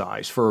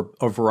politicized for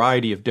a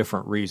variety of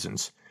different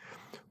reasons.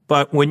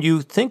 But when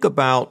you talk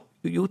about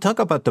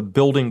the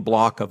building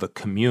block of a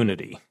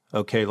community,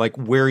 okay, like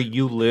where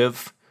you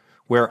live,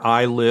 where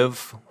I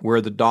live,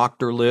 where the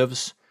doctor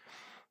lives,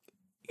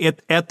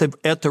 at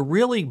the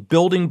really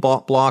building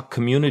block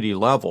community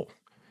level,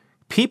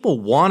 people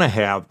want to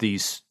have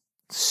these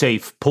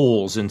safe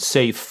pools and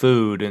safe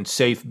food and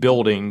safe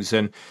buildings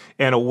and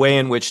a way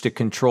in which to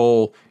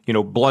control,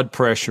 blood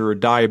pressure or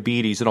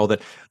diabetes and all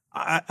that.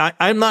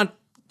 I'm not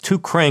too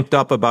cranked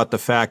up about the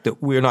fact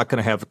that we're not going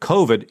to have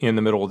COVID in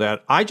the middle of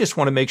that. I just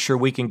want to make sure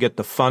we can get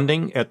the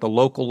funding at the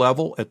local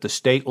level, at the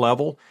state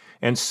level,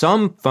 and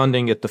some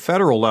funding at the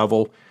federal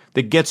level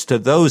that gets to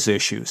those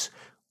issues.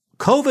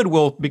 COVID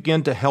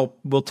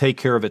will take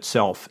care of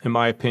itself, in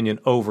my opinion,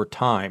 over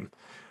time.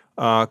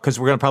 Because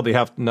we're going to probably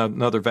have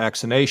another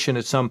vaccination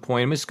at some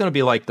point. I mean, it's going to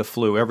be like the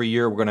flu. Every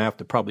year we're going to have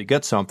to probably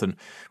get something.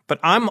 But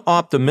I'm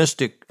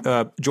optimistic,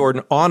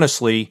 Jordan,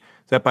 honestly,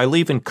 that by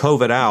leaving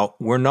COVID out,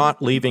 we're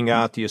not leaving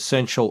out the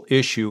essential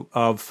issue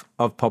of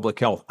public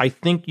health. I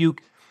think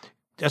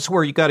that's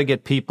where you got to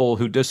get people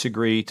who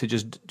disagree to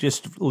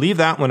just leave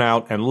that one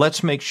out, and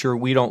let's make sure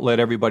we don't let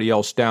everybody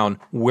else down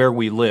where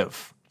we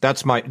live.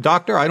 That's my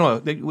doctor. I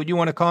don't know. Would you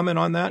want to comment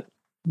on that?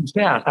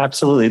 Yeah,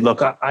 absolutely.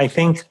 Look, I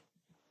think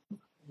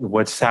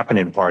what's happened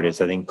in part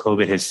is I think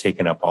COVID has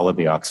taken up all of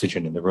the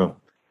oxygen in the room.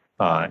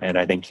 And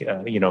I think,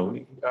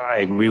 I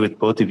agree with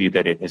both of you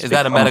that it has Is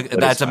that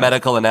that's a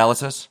medical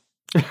analysis?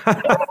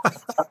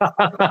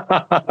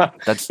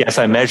 Yes,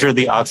 I measured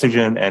the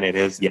oxygen and it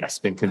has, yes,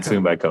 been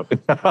consumed by COVID.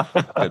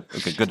 Good.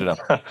 Okay, good to know.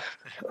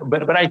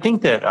 But I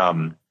think that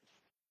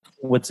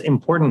what's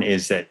important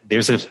is that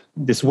there's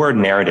this word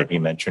narrative you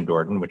mentioned,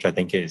 Jordan, which I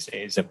think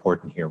is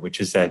important here,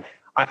 which is that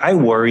I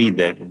worry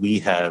that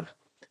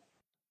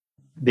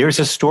there's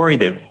a story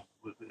that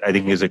I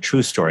think is a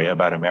true story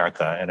about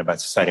America and about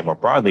society more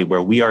broadly,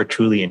 where we are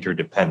truly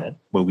interdependent,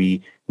 where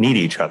we need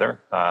each other,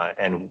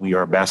 and we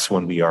are best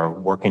when we are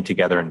working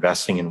together,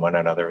 investing in one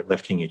another,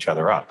 lifting each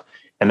other up.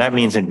 And that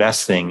means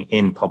investing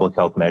in public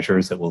health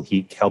measures that will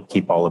help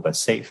keep all of us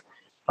safe.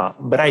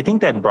 But I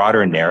think that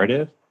broader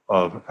narrative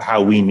of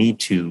how we need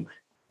to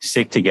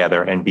stick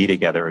together and be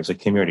together as a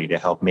community to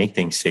help make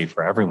things safe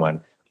for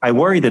everyone, I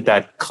worry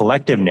that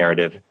collective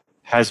narrative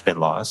has been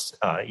lost,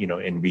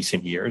 in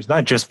recent years,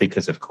 not just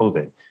because of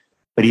COVID,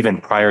 but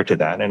even prior to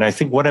that. And I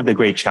think one of the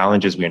great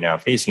challenges we are now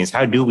facing is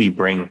how do we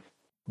bring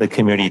the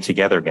community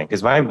together again?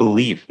 Because my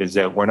belief is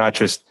that we're not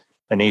just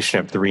a nation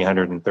of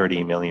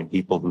 330 million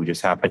people who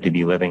just happen to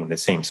be living in the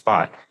same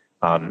spot.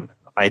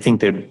 I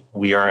think that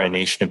we are a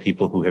nation of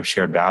people who have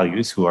shared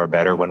values, who are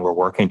better when we're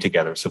working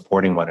together,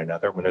 supporting one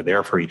another, when we're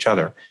there for each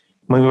other.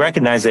 When we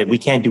recognize that we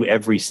can't do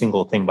every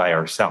single thing by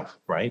ourselves,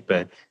 right?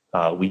 But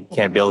we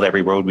can't build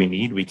every road we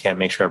need. We can't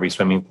make sure every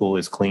swimming pool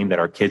is clean that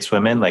our kids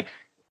swim in. Like,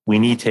 we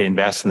need to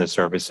invest in the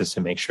services to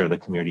make sure the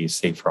community is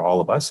safe for all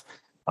of us.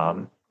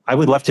 I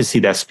would love to see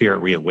that spirit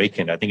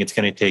reawakened. I think it's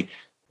going to take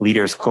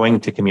leaders going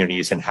to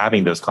communities and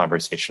having those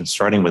conversations,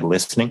 starting with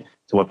listening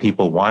to what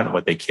people want,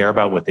 what they care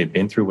about, what they've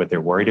been through, what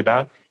they're worried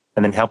about,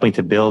 and then helping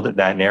to build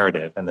that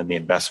narrative and then the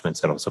investments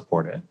that'll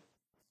support it.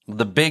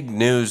 The big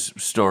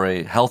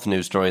health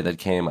news story that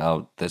came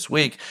out this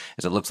week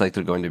is it looks like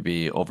they're going to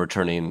be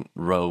overturning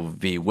Roe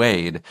v.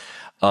 Wade.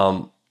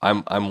 I'm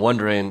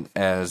wondering,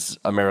 as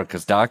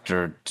America's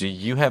doctor, do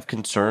you have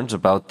concerns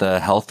about the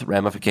health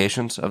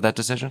ramifications of that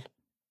decision?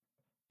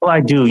 Well, I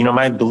do.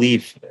 My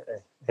belief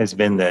has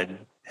been that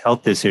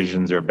health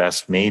decisions are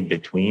best made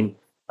between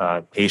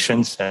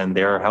patients and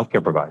their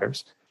healthcare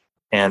providers.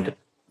 And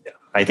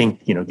I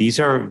think, these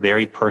are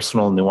very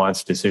personal,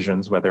 nuanced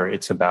decisions, whether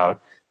it's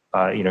about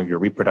your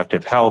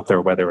reproductive health,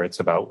 or whether it's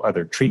about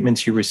other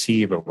treatments you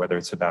receive, or whether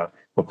it's about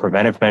what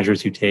preventive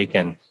measures you take.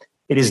 And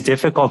it is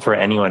difficult for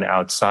anyone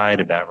outside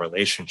of that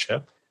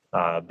relationship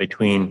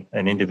between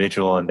an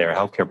individual and their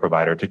healthcare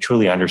provider to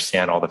truly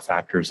understand all the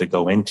factors that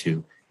go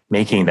into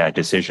making that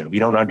decision. We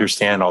don't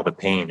understand all the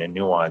pain and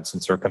nuance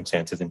and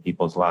circumstances in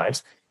people's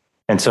lives.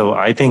 And so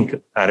I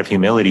think out of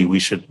humility, we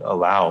should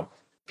allow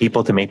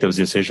people to make those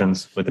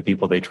decisions with the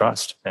people they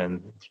trust.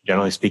 And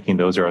generally speaking,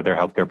 those are their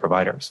healthcare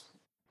providers.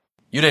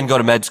 You didn't go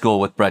to med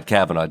school with Brett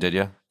Kavanaugh, did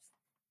you?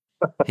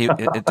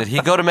 Did he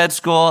go to med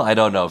school? I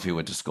don't know if he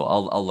went to school.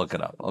 I'll look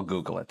it up. I'll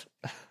Google it.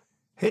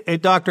 Hey,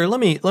 doctor,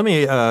 let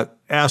me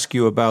ask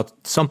you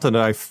about something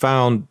that I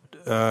found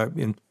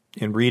in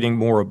reading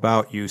more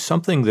about you.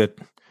 Something that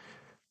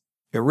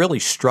it really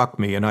struck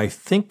me, and I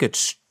think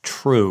it's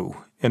true,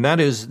 and that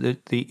is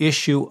the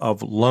issue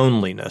of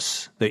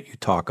loneliness that you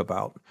talk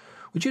about.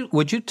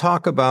 Would you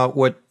talk about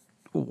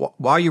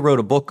why you wrote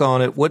a book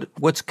on it?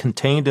 What's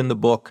contained in the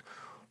book?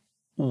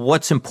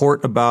 What's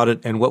important about it,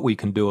 and what we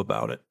can do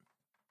about it?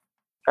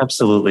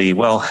 Absolutely.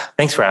 Well,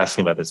 thanks for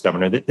asking about this,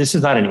 Governor. This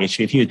is not an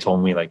issue. If you had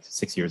told me like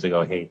 6 years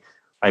ago, hey,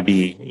 I'd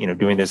be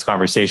doing this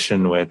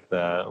conversation with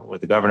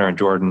the governor and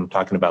Jordan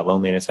talking about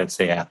loneliness, I'd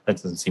say, that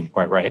doesn't seem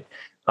quite right.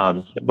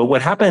 But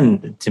what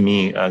happened to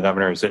me,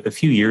 Governor, is a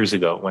few years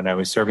ago when I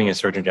was serving as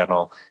Surgeon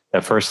General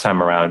the first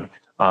time around,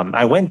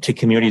 I went to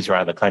communities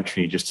around the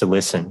country just to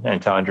listen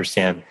and to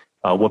understand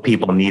what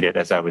people needed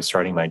as I was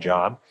starting my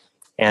job.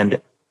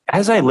 And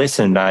as I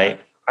listened, I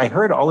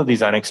heard all of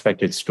these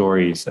unexpected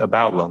stories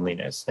about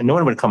loneliness. And no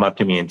one would come up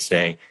to me and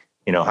say,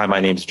 hi, my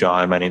name's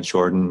John, my name's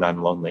Jordan,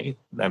 I'm lonely.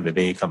 I'm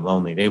Vivek, I'm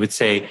lonely. They would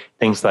say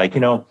things like,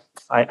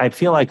 I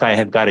feel like I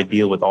have got to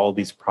deal with all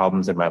these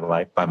problems in my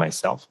life by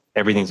myself.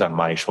 Everything's on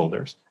my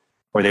shoulders.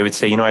 Or they would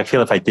say, I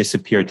feel if I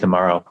disappeared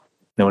tomorrow,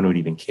 no one would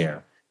even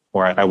care.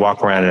 Or I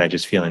walk around and I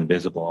just feel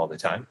invisible all the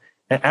time.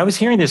 And I was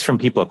hearing this from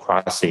people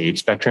across the age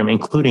spectrum,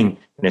 including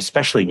and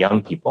especially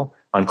young people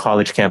on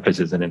college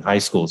campuses and in high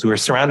schools who are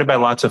surrounded by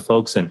lots of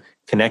folks and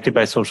connected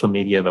by social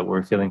media, but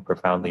were feeling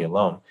profoundly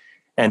alone.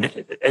 And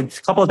it's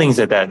a couple of things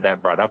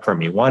that brought up for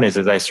me. One is,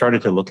 as I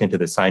started to look into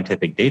the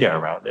scientific data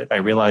around it, I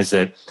realized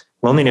that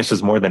loneliness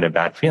was more than a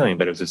bad feeling,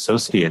 but it was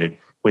associated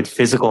with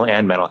physical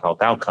and mental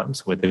health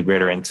outcomes, with a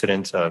greater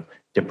incidence of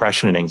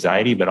depression and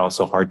anxiety, but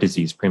also heart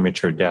disease,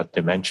 premature death,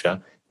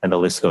 dementia, and the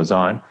list goes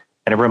on.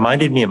 And it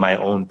reminded me of my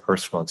own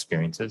personal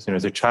experiences.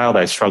 As a child,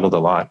 I struggled a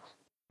lot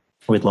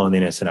with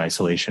loneliness and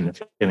isolation,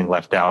 feeling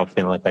left out,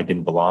 feeling like I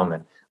didn't belong.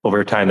 And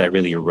over time, that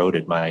really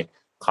eroded my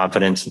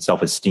confidence and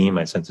self-esteem,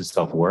 my sense of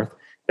self-worth.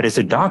 But as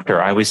a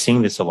doctor, I was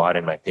seeing this a lot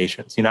in my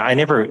patients. I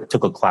never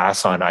took a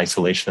class on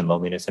isolation and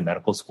loneliness in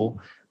medical school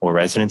or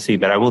residency,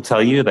 but I will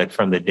tell you that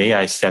from the day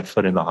I set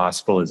foot in the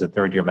hospital as a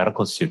third-year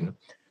medical student,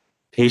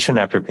 patient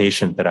after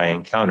patient that I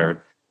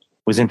encountered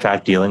was in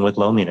fact dealing with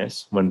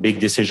loneliness. When big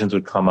decisions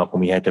would come up,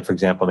 when we had to, for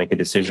example, make a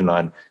decision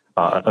on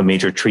a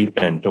major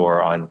treatment,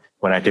 or on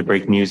when I had to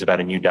break news about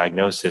a new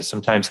diagnosis,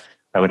 sometimes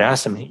I would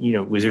ask them,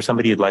 was there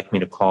somebody you'd like me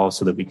to call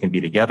so that we can be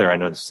together? I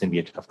know this is going to be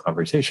a tough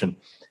conversation.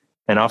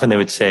 And often they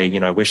would say,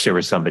 I wish there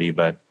was somebody,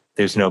 but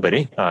there's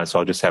nobody. So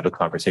I'll just have a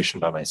conversation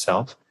by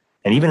myself.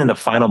 And even in the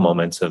final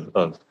moments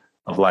of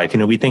life,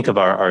 we think of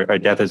our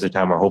death as a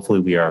time where hopefully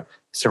we are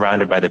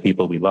surrounded by the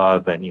people we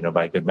love and,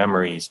 by good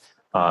memories.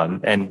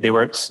 And there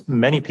were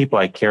many people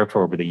I cared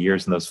for over the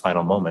years in those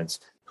final moments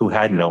who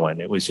had no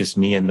one. It was just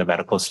me and the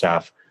medical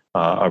staff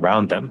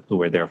around them who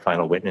were their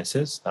final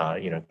witnesses,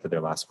 for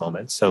their last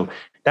moments. So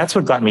that's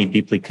what got me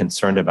deeply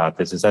concerned about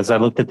this. Is as I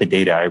looked at the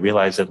data, I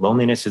realized that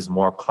loneliness is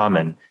more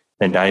common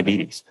than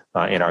diabetes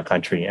in our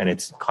country, and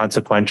it's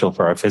consequential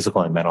for our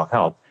physical and mental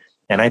health.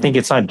 And I think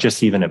it's not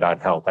just even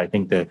about health. I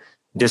think the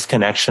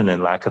disconnection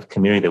and lack of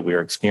community that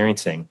we're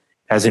experiencing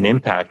has an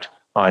impact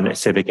on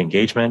civic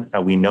engagement.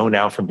 We know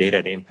now from data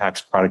it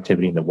impacts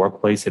productivity in the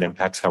workplace. It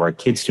impacts how our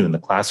kids do in the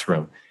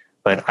classroom.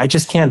 But I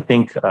just can't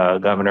think,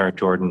 Governor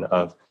Jordan,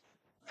 of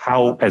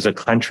how, as a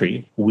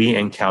country, we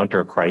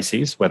encounter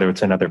crises, whether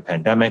it's another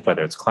pandemic,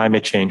 whether it's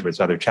climate change, whether it's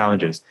other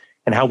challenges,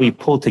 and how we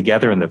pull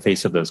together in the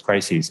face of those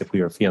crises if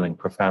we are feeling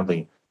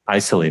profoundly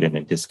isolated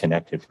and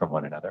disconnected from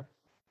one another.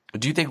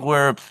 Do you think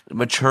we're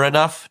mature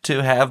enough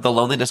to have the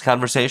loneliness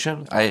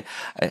conversation?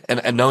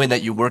 And knowing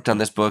that you worked on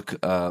this book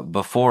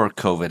before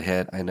COVID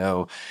hit, I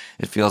know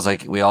it feels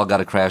like we all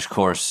got a crash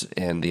course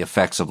in the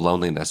effects of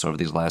loneliness over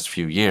these last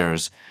few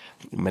years.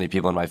 Many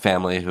people in my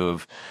family who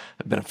have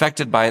been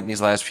affected by it in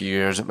these last few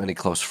years, many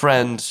close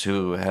friends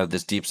who have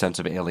this deep sense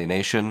of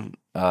alienation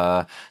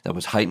that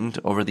was heightened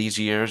over these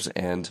years.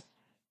 And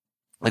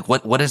like,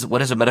 what is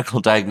a medical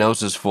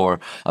diagnosis for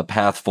a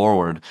path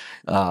forward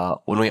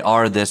when we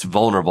are this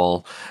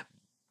vulnerable?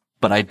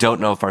 But I don't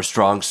know if our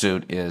strong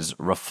suit is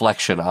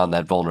reflection on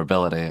that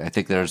vulnerability. I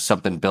think there's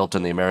something built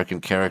in the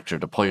American character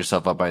to pull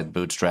yourself up by the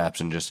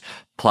bootstraps and just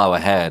plow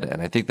ahead.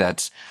 And I think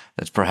that's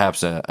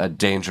perhaps a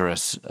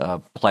dangerous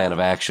plan of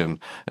action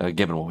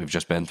given what we've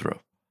just been through.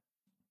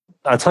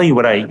 I'll tell you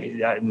what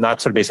not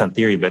sort of based on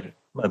theory, but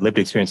lived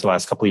experience the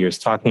last couple of years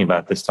talking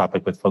about this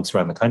topic with folks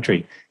around the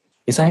country,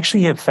 is I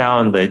actually have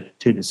found that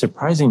to a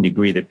surprising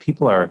degree that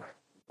people are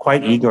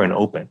quite eager and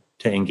open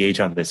to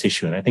engage on this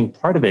issue. And I think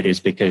part of it is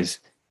because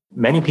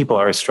many people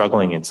are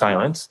struggling in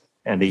silence,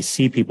 and they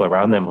see people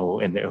around them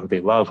who they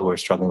love who are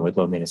struggling with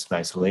loneliness and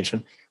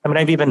isolation. I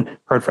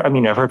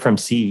mean, I've heard from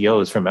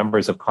CEOs, from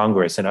members of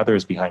Congress and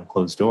others behind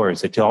closed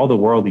doors that to all the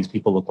world, these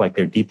people look like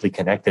they're deeply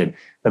connected.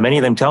 But many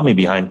of them tell me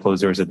behind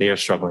closed doors that they are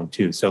struggling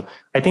too. So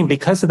I think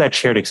because of that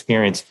shared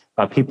experience,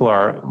 people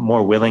are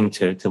more willing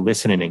to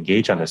listen and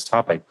engage on this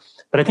topic.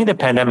 But I think the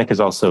pandemic has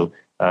also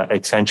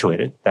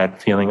accentuated that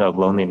feeling of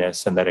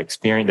loneliness and that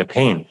experience, the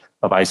pain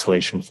of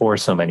isolation for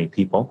so many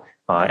people.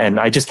 And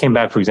I just came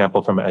back, for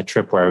example, from a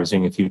trip where I was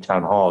doing a few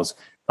town halls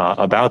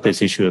about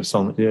this issue of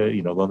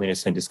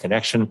loneliness and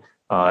disconnection.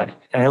 And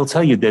I'll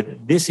tell you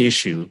that this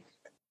issue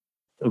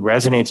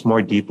resonates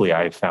more deeply,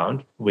 I've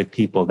found, with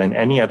people than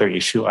any other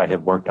issue I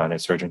have worked on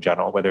as Surgeon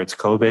General, whether it's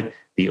COVID,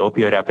 the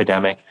opioid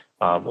epidemic,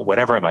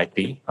 whatever it might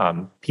be.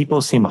 People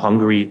seem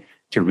hungry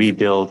to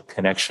rebuild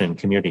connection and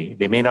community.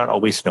 They may not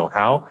always know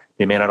how.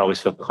 They may not always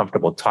feel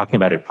comfortable talking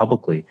about it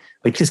publicly.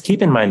 But just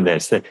keep in mind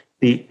this, that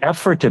the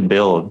effort to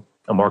build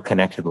a more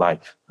connected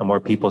life, a more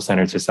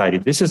people-centered society,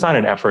 this is not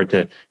an effort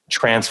to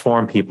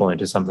transform people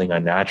into something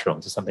unnatural,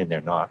 into something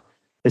they're not.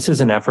 This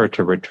is an effort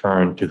to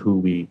return to who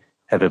we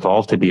have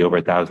evolved to be over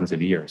thousands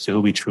of years, to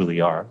who we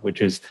truly are,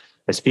 which is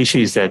a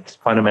species that's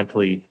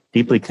fundamentally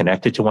deeply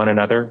connected to one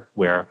another,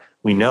 where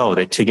we know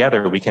that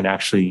together we can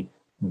actually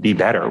be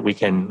better. We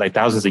can, like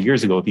thousands of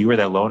years ago, if you were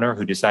that loner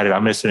who decided,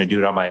 I'm just going to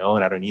do it on my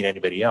own, I don't need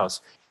anybody else,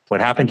 what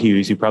happened to you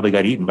is you probably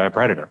got eaten by a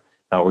predator,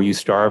 or you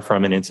starved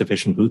from an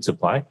insufficient food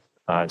supply.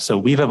 So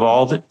we've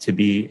evolved to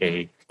be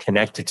a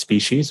connected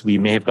species. We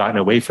may have gotten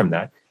away from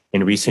that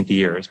in recent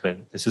years,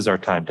 but this is our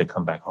time to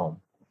come back home.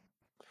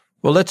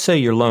 Well, let's say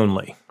you're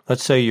lonely.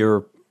 Let's say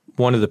you're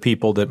one of the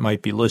people that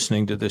might be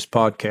listening to this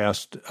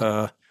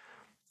podcast.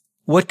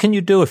 What can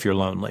you do if you're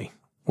lonely?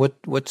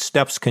 What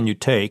steps can you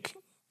take?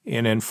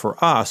 And then for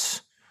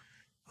us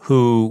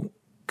who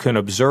can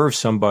observe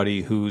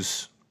somebody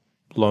who's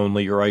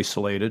lonely or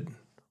isolated,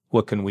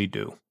 what can we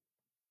do?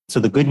 So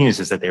the good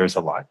news is that there's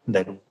a lot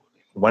that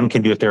one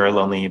can do if they're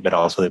lonely, but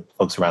also that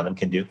folks around them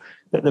can do.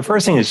 The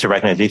first thing is to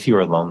recognize if you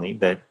are lonely,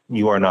 that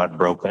you are not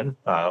broken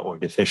or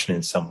deficient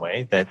in some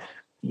way, that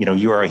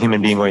you are a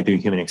human being going through a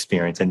human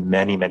experience, and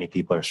many, many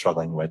people are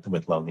struggling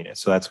with loneliness.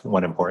 So that's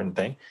one important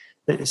thing.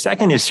 The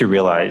second is to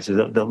realize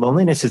that the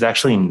loneliness is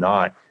actually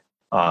not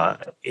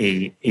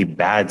a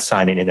bad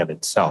sign in and of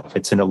itself.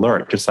 It's an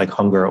alert, just like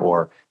hunger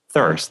or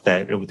thirst,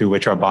 through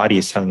which our body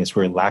is telling us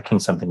we're lacking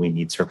something we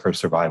need for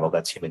survival.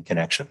 That's human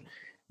connection.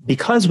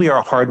 Because we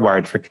are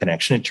hardwired for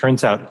connection, it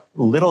turns out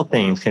little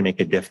things can make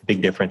a big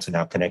difference in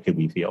how connected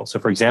we feel. So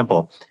for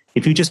example,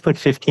 if you just put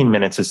 15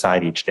 minutes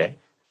aside each day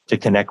to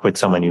connect with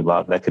someone you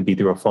love. That could be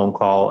through a phone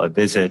call, a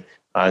visit,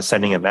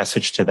 sending a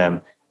message to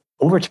them.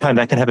 Over time,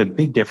 that can have a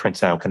big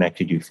difference in how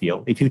connected you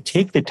feel. If you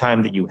take the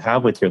time that you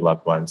have with your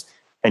loved ones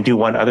and do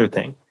one other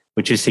thing,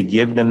 which is to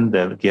give them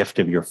the gift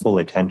of your full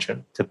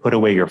attention, to put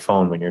away your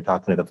phone when you're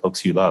talking to the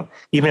folks you love,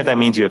 even if that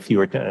means you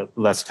have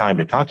less time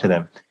to talk to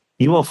them,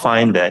 you will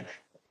find that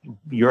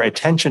your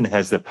attention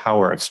has the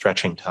power of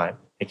stretching time.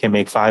 It can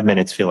make 5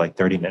 minutes feel like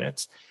 30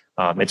 minutes.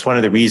 It's one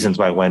of the reasons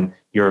why when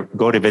you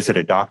go to visit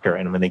a doctor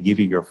and when they give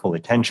you your full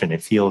attention,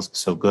 it feels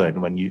so good.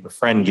 When a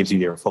friend gives you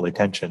their full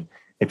attention,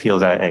 it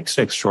feels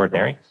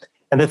extraordinary.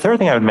 And the third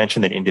thing I would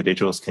mention that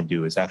individuals can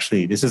do is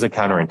actually, this is a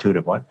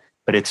counterintuitive one,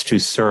 but it's to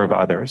serve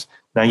others.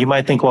 Now, you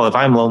might think, well, if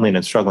I'm lonely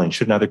and struggling,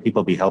 shouldn't other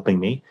people be helping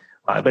me?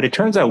 But it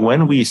turns out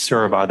when we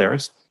serve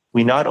others,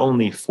 we not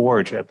only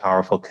forge a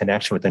powerful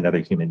connection with another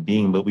human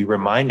being, but we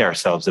remind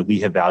ourselves that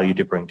we have value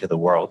to bring to the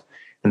world.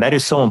 And that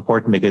is so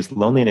important because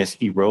loneliness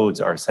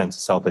erodes our sense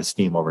of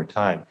self-esteem over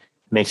time.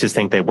 It makes us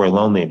think that we're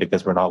lonely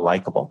because we're not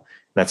likable.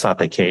 That's not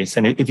the case.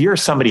 And if you're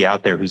somebody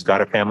out there who's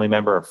got a family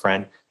member or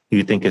friend who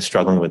you think is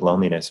struggling with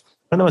loneliness,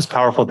 one of the most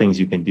powerful things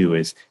you can do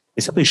is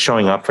simply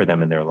showing up for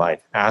them in their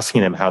life,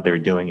 asking them how they're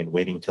doing and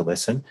waiting to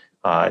listen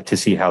to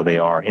see how they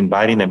are,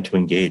 inviting them to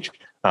engage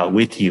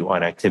with you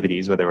on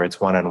activities, whether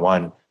it's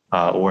one-on-one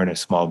or in a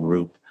small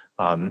group,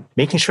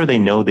 making sure they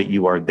know that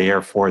you are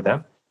there for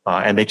them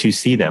and that you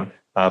see them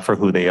for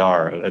who they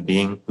are, a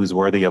being who's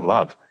worthy of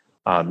love.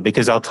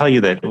 Because I'll tell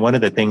you that one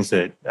of the things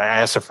that I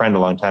asked a friend a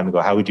long time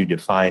ago, how would you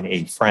define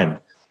a friend?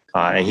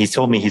 And he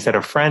told me, he said,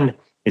 a friend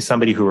is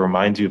somebody who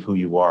reminds you of who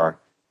you are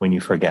when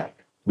you forget.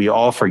 We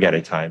all forget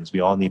at times. We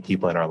all need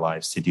people in our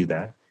lives to do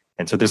that.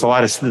 And so there's a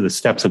lot of the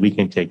steps that we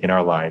can take in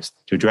our lives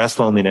to address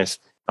loneliness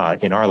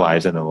in our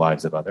lives and in the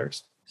lives of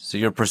others. So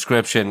your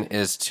prescription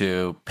is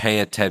to pay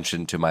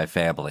attention to my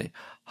family.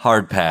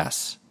 Hard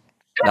pass.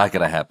 Not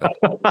going to happen.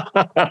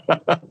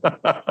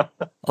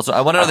 Also,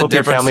 I want to know the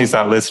difference. Your family's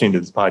not listening to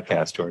this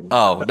podcast, Jordan.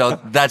 Oh,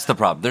 no, that's the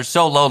problem. They're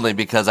so lonely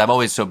because I'm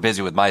always so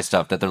busy with my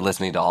stuff that they're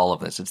listening to all of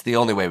this. It's the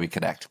only way we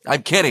connect.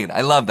 I'm kidding.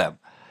 I love them.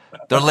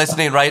 They're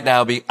listening right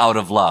now out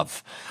of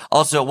love.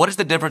 Also, what is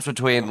the difference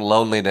between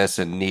loneliness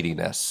and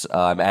neediness?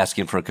 I'm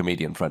asking for a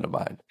comedian friend of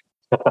mine.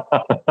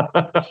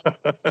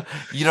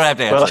 You don't have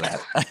to answer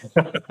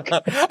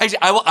that. Actually,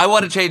 I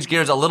want to change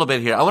gears a little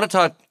bit here. I want to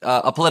talk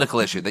a political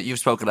issue that you've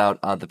spoken out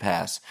on the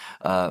past,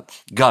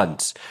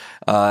 guns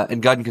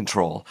and gun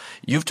control.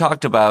 You've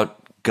talked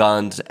about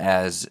guns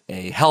as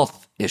a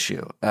health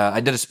issue. I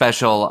did a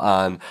special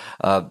on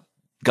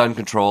gun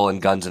control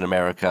and guns in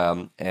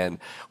America. And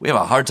we have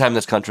a hard time in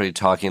this country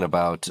talking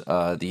about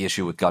the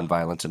issue with gun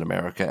violence in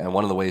America. And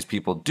one of the ways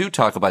people do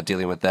talk about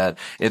dealing with that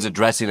is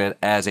addressing it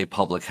as a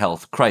public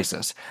health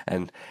crisis.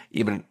 And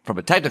even from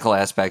a technical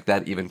aspect,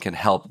 that even can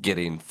help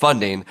getting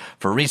funding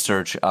for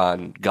research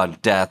on gun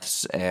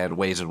deaths and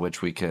ways in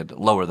which we could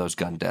lower those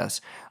gun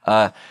deaths.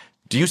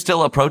 Do you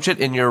still approach it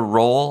in your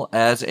role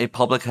as a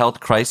public health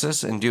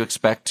crisis? And do you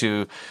expect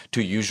to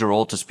use your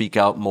role to speak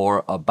out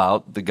more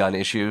about the gun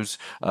issues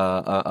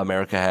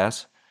America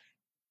has?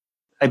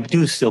 I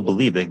do still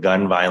believe that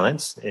gun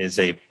violence is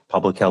a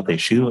public health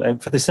issue,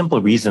 and for the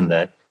simple reason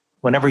that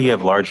whenever you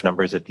have large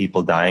numbers of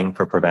people dying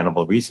for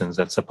preventable reasons,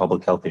 that's a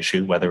public health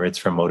issue, whether it's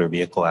from motor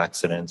vehicle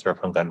accidents or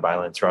from gun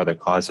violence or other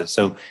causes.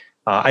 So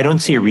I don't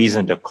see a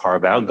reason to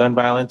carve out gun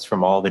violence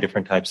from all the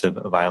different types of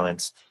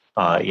violence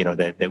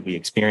that we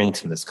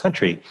experience in this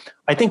country.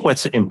 I think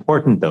what's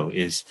important, though,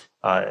 is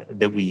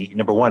that we,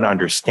 number one,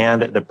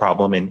 understand the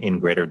problem in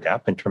greater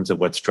depth in terms of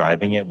what's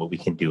driving it, what we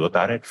can do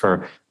about it.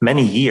 For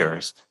many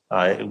years,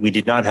 we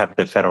did not have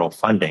the federal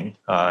funding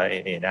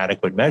in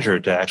adequate measure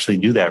to actually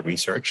do that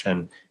research,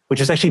 and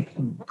which is actually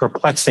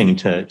perplexing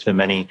to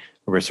many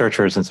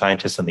researchers and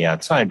scientists on the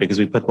outside, because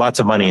we put lots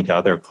of money into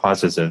other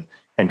causes of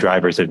and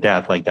drivers of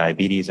death like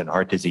diabetes and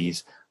heart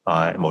disease,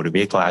 motor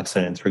vehicle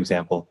accidents, for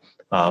example.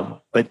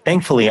 But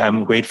thankfully,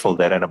 I'm grateful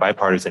that on a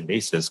bipartisan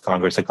basis,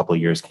 Congress a couple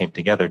of years came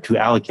together to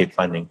allocate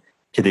funding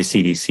to the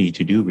CDC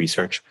to do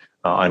research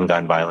on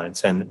gun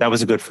violence. And that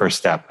was a good first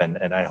step.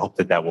 And I hope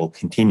that will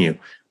continue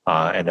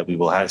and that we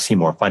will see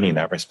more funding in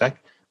that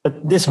respect.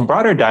 But this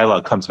broader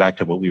dialogue comes back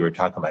to what we were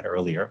talking about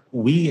earlier.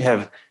 We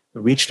have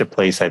reached a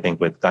place, I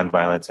think, with gun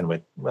violence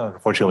and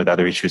unfortunately, with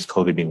other issues,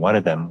 COVID being one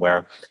of them,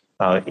 where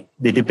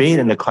the debate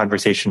and the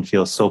conversation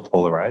feels so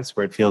polarized,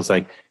 where it feels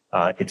like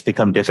it's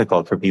become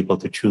difficult for people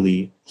to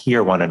truly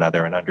hear one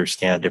another and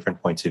understand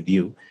different points of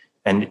view.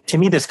 And to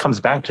me, this comes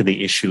back to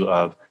the issue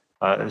of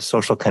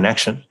social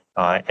connection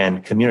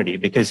and community,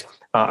 because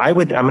I'm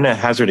going to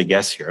hazard a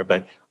guess here,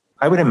 but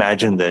I would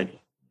imagine that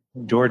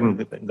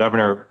Jordan,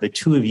 Governor, the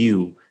two of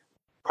you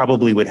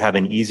probably would have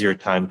an easier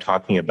time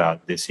talking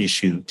about this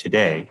issue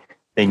today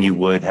than you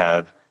would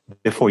have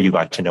before you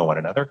got to know one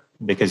another,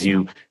 because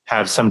you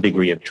have some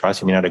degree of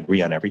trust. You may not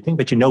agree on everything,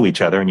 but you know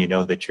each other and you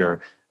know that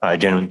you're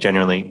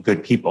generally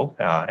good people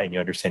and you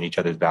understand each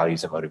other's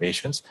values and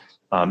motivations.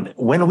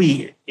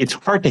 It's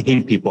hard to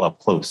hate people up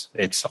close.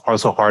 It's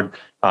also hard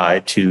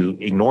to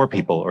ignore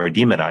people or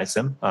demonize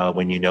them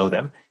when you know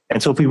them.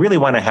 And so if we really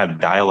want to have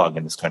dialogue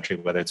in this country,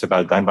 whether it's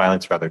about gun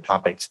violence or other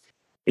topics,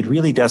 it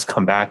really does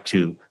come back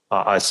to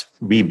us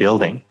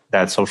rebuilding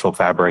that social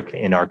fabric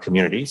in our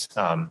communities.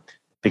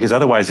 Because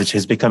otherwise it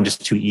has become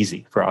just too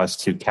easy for us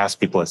to cast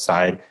people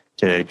aside,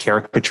 to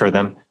caricature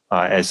them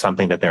as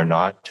something that they're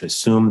not, to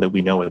assume that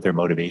we know what their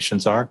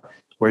motivations are.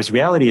 Whereas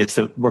reality is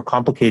that we're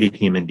complicated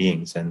human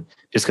beings. And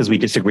just because we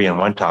disagree on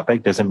one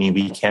topic doesn't mean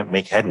we can't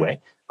make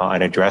headway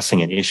on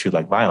addressing an issue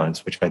like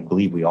violence, which I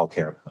believe we all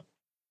care about.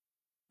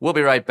 We'll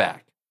be right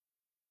back.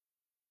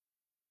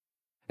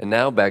 And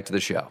now back to the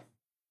show.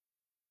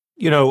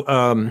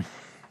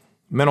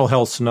 Mental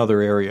health's another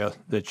area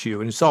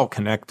and it's all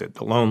connected.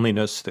 The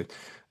loneliness,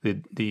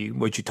 the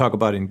what you talk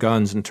about in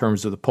guns in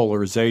terms of the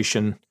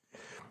polarization.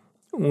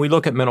 When we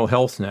look at mental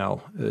health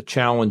now, the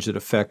challenge that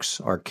affects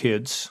our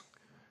kids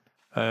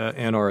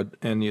and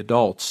the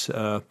adults.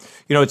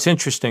 It's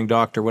interesting,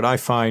 Doctor. What I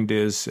find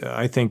is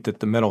I think that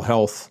the mental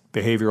health,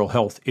 behavioral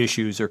health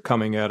issues are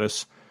coming at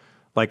us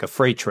like a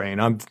freight train.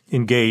 I'm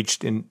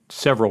engaged in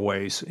several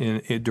ways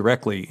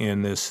directly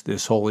in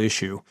this whole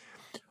issue.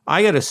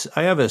 I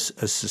have a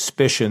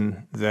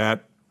suspicion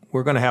that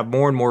we're going to have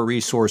more and more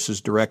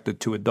resources directed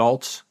to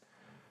adults,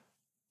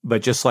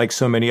 but just like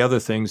so many other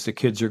things, the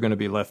kids are going to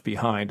be left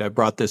behind. I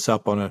brought this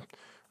up on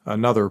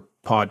another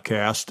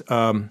podcast.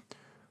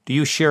 Do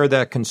you share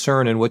that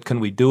concern, and what can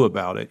we do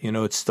about it?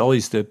 It's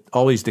always the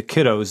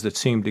kiddos that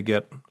seem to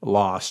get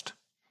lost.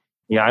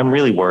 Yeah, I'm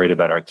really worried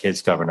about our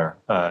kids, Governor.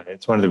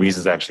 It's one of the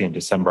reasons, actually, in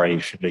December, I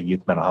issued a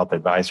youth mental health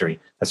advisory,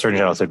 a Surgeon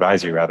General's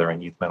advisory, rather,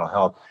 on youth mental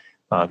health.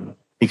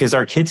 Because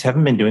our kids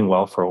haven't been doing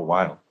well for a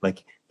while.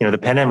 The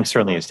pandemic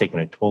certainly has taken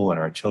a toll on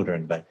our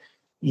children, but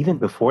even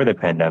before the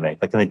pandemic,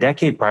 in the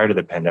decade prior to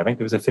the pandemic,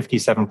 there was a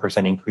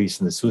 57% increase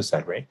in the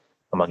suicide rate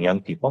among young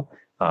people.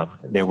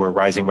 There were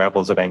rising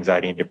levels of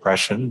anxiety and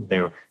depression.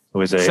 There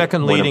was a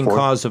second leading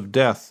cause of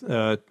death,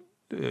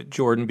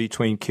 Jordan,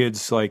 between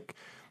kids like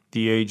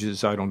the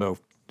ages,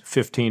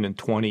 15 and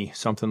 20,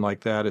 something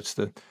like that. It's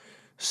the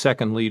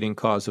second leading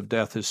cause of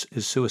death is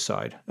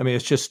suicide. I mean,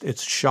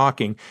 it's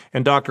shocking.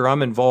 And Doctor,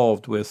 I'm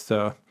involved with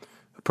a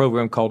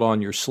program called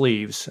On Your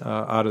Sleeves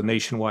out of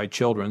Nationwide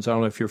Children's. I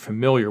don't know if you're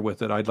familiar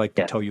with it. I'd like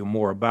to tell you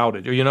more about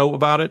it. Do you know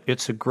about it?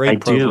 It's a great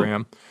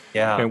program.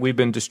 Yeah. And we've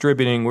been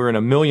distributing, we're in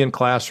 1 million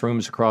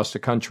classrooms across the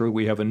country.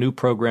 We have a new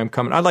program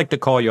coming. I'd like to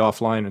call you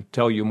offline and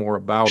tell you more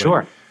about it.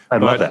 Sure.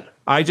 I'd love that.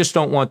 I just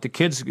don't want the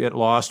kids to get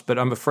lost, but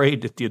I'm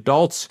afraid that the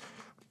adults,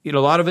 a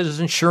lot of it is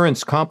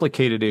insurance,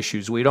 complicated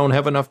issues. We don't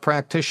have enough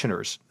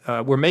practitioners.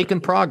 We're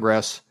making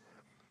progress.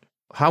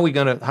 How are we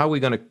going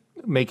to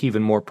make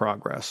even more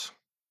progress?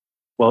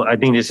 Well, I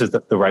think this is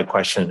the right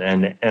question.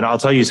 And I'll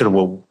tell you sort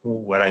of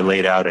what I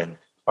laid out in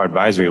our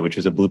advisory, which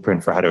is a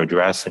blueprint for how to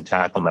address and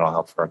tackle mental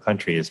health for our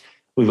country, is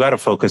we've got to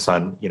focus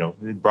on,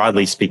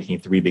 broadly speaking,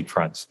 3 big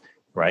fronts,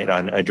 right?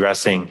 On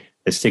addressing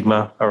the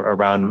stigma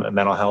around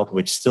mental health,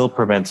 which still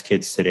prevents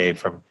kids today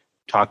from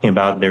talking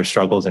about their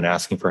struggles and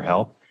asking for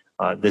help.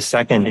 The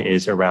second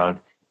is around,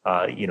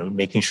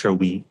 making sure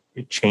we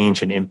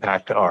change and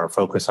impact our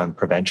focus on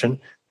prevention.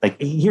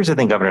 Here's the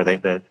thing, Governor,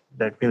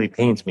 that really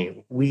pains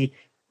me.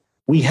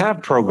 We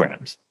have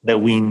programs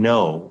that we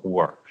know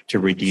work to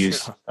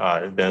reduce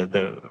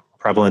the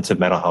prevalence of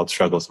mental health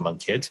struggles among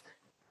kids.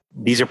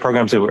 These are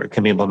programs that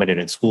can be implemented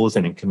in schools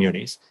and in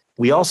communities.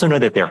 We also know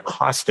that they're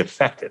cost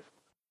effective,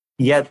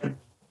 yet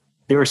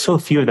there are so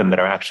few of them that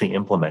are actually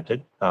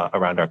implemented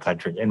around our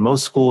country. And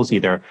most schools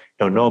either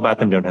don't know about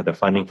them, don't have the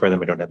funding for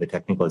them, or don't have the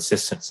technical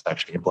assistance to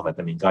actually implement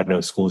them. I mean, God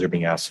knows schools are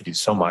being asked to do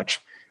so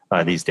much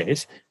these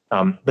days.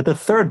 But the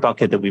third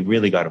bucket that we've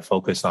really got to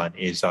focus on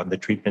is on the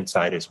treatment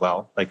side as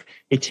well.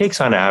 It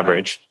takes on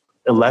average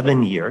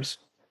 11 years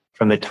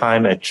from the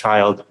time a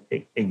child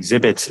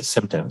exhibits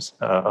symptoms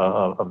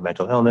of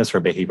mental illness or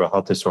behavioral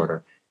health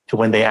disorder to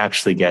when they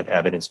actually get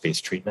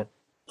evidence-based treatment.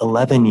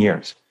 11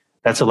 years.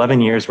 That's 11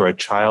 years where a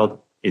child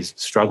is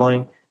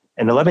struggling,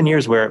 and 11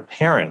 years where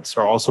parents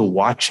are also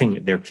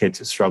watching their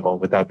kids struggle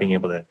without being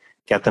able to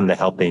get them the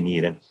help they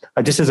need. And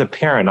just as a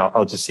parent,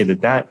 I'll just say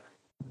that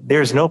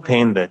there's no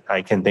pain that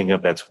I can think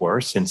of that's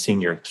worse than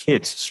seeing your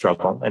kids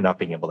struggle and not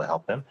being able to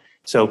help them.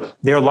 So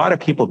there are a lot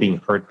of people being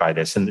hurt by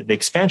this. And the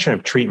expansion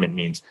of treatment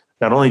means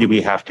not only do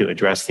we have to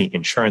address the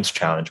insurance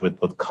challenge with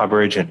both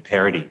coverage and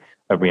parity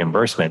of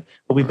reimbursement,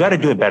 but we've got to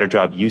do a better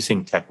job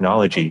using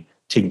technology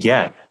to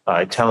get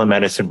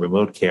telemedicine,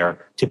 remote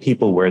care to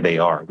people where they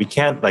are. We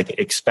can't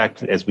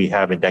expect, as we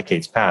have in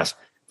decades past,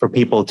 for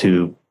people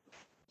to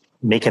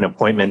make an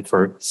appointment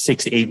for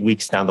 6 to 8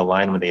 weeks down the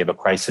line when they have a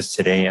crisis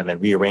today and then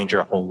rearrange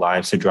their whole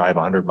lives to drive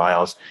 100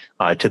 miles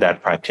to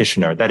that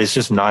practitioner. That is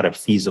just not a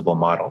feasible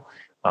model.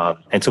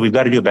 And so we've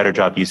got to do a better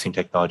job using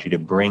technology to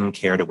bring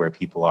care to where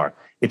people are.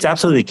 It's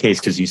absolutely the case,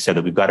 because you said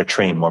that we've got to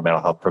train more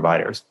mental health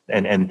providers.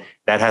 And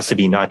that has to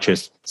be not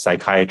just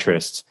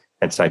psychiatrists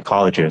and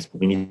psychologists, but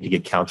we need to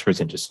get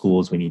counselors into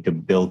schools. We need to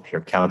build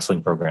peer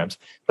counseling programs.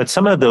 But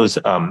some of those,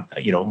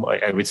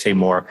 I would say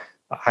more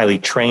highly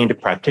trained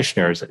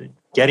practitioners,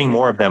 getting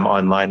more of them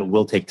online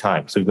will take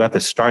time. So we've got to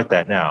start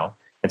that now.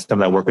 And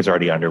some of that work is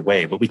already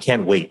underway, but we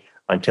can't wait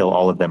until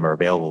all of them are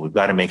available. We've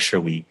got to make sure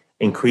we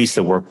increase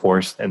the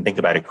workforce and think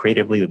about it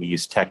creatively, that we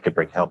use tech to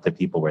bring help to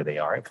people where they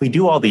are. If we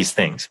do all these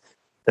things,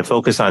 the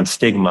focus on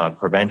stigma,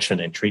 prevention,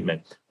 and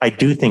treatment, I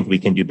do think we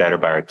can do better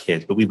by our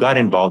kids, but we've got to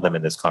involve them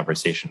in this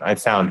conversation.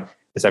 I've found,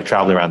 as I've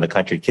traveled around the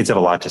country, kids have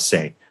a lot to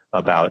say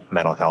about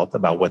mental health,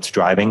 about what's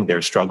driving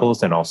their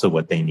struggles and also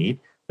what they need.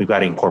 We've got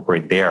to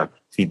incorporate their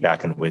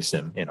feedback and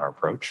wisdom in our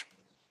approach.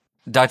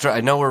 Doctor, I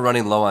know we're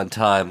running low on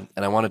time,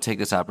 and I want to take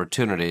this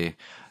opportunity.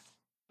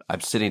 I'm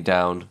sitting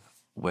down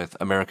with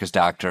America's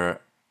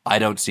doctor. I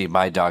don't see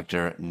my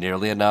doctor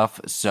nearly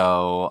enough,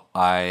 so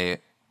I'm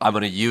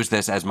going to use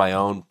this as my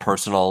own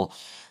personal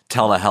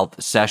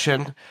telehealth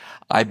session.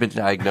 I've been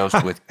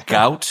diagnosed with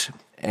gout,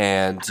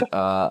 and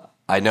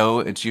I know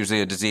it's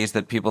usually a disease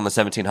that people in the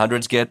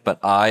 1700s get, but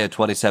I, a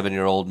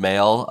 27-year-old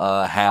male,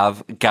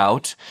 have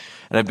gout.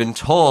 And I've been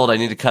told I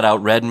need to cut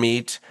out red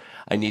meat,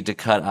 I need to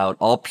cut out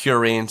all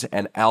purines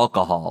and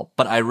alcohol.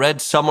 But I read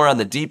somewhere on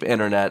the deep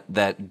internet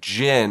that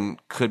gin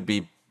could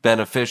be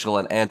beneficial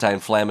and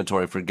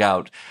anti-inflammatory for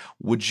gout.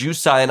 Would you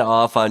sign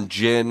off on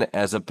gin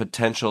as a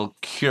potential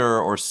cure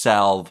or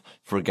salve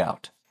for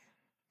gout?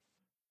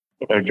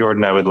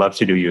 Jordan, I would love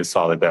to do you a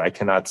solid, but I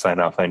cannot sign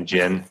off on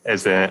gin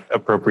as an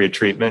appropriate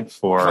treatment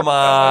for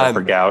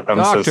gout. I'm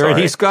Doctor, so sorry.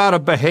 He's got a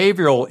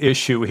behavioral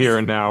issue here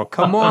now.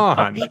 Come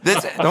on.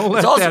 Don't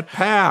let that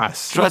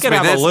pass. Trust you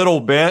can me, have a little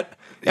bit.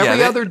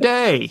 Every other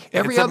day.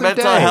 It's a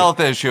mental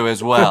health issue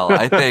as well,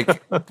 I think.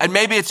 And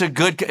maybe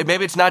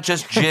it's not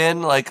just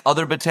gin, like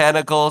other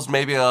botanicals,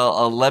 maybe a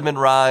lemon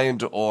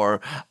rind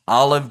or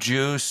olive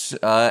juice,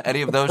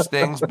 any of those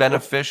things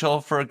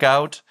beneficial for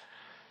gout?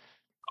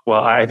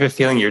 Well, I have a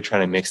feeling you're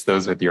trying to mix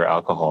those with your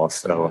alcohol,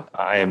 so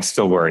I am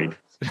still worried.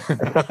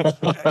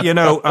 Jordan,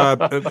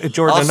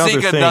 I'll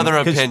seek another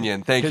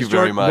opinion. Thank you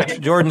very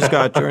much. Jordan's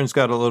got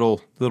a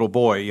little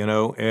boy,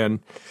 and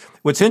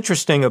what's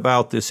interesting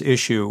about this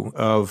issue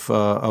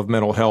of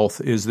mental health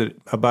is that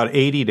about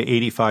 80 to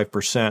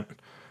 85%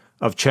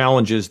 of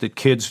challenges that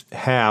kids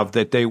have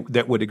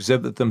that would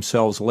exhibit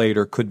themselves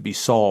later could be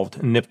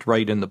solved, nipped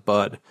right in the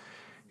bud.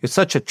 It's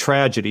such a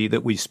tragedy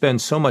that we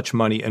spend so much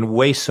money and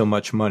waste so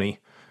much money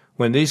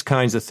when these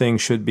kinds of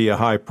things should be a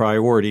high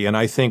priority. And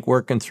I think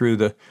working through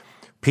the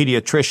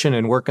pediatrician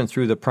and working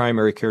through the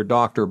primary care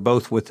doctor,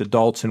 both with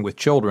adults and with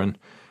children,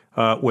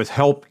 with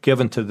help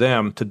given to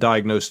them to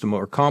diagnose the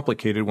more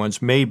complicated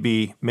ones, may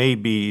be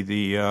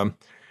the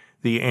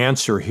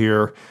answer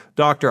here.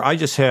 Doctor, I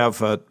just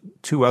have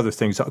two other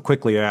things I'll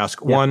quickly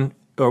ask. Yeah. One,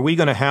 are we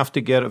going to have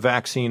to get a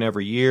vaccine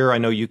every year? I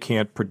know you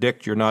can't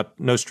predict. You're not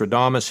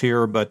Nostradamus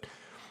here, but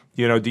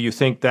do you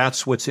think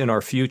that's what's in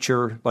our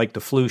future, like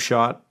the flu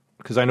shot?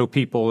 Because I know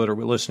people that are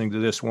listening to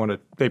this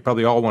they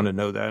probably all want to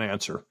know that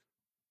answer.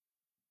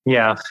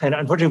 Yeah, and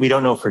unfortunately, we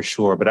don't know for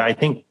sure, but I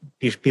think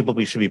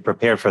we should be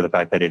prepared for the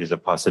fact that it is a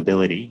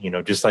possibility.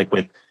 Just like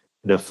with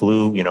the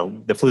flu,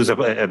 the flu is a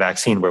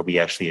vaccine where we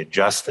actually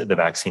adjust the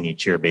vaccine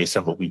each year based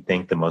on what we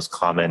think the most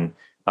common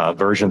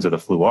versions of the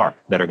flu are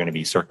that are going to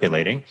be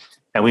circulating.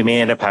 And we may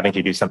end up having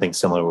to do something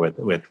similar with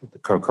the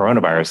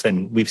coronavirus.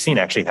 And we've seen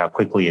actually how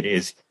quickly it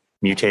is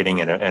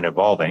mutating and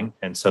evolving.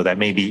 And so that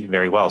may be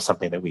very well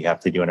something that we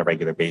have to do on a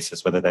regular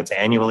basis, whether that's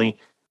annually,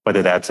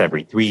 whether that's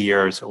every 3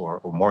 years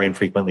or more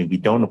infrequently. We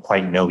don't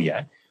quite know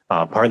yet.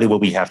 Partly what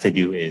we have to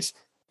do is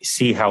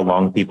see how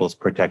long people's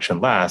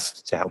protection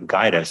lasts to help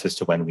guide us as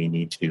to when we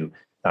need to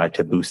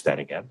boost that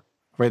again.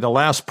 Right. The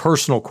last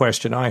personal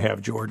question I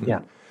have, Jordan.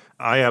 Yeah.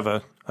 I have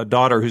a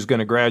daughter who's going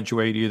to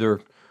graduate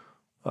either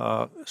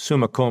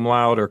summa cum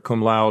laude or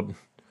cum laude,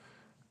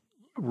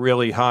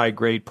 really high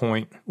grade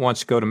point,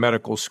 wants to go to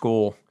medical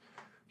school.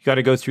 You got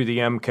to go through the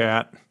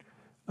MCAT.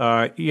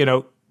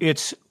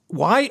 It's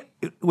why,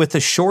 with the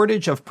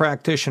shortage of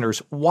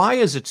practitioners, why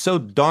is it so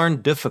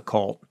darn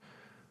difficult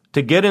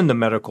to get into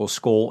medical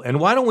school? And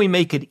why don't we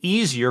make it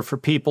easier for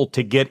people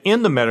to get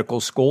into medical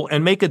school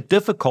and make it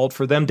difficult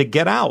for them to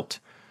get out?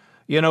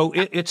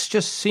 It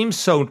just seems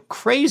so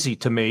crazy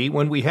to me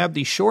when we have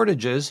these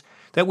shortages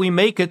that we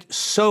make it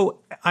so,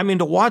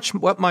 to watch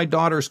what my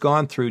daughter's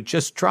gone through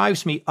just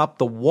drives me up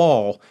the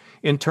wall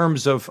in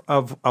terms of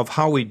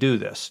how we do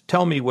this.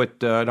 Tell me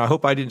what, and I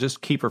hope I didn't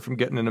just keep her from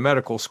getting into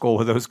medical school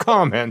with those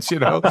comments,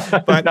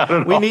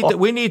 but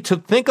we need to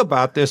think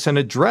about this and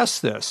address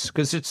this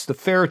because it's the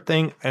fair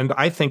thing and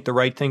I think the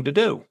right thing to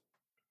do.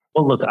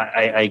 Well, look,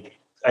 I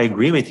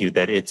agree with you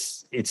that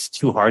it's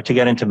too hard to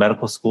get into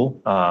medical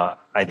school.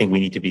 I think we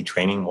need to be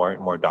training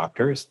more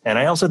doctors. And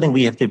I also think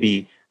we have to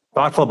be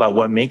thoughtful about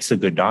what makes a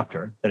good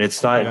doctor, that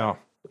it's not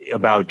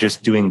about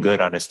just doing good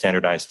on a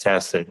standardized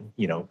test that,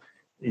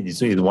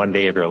 is one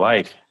day of your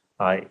life.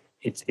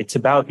 It's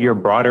about your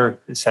broader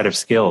set of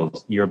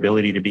skills, your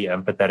ability to be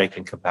empathetic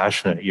and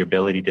compassionate, your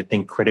ability to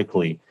think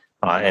critically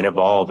and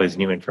evolve as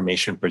new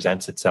information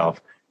presents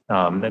itself.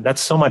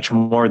 That's so much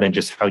more than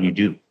just how you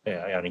do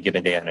on a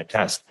given day on a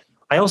test.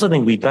 I also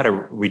think we've got to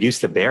reduce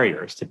the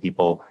barriers to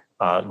people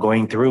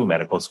going through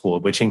medical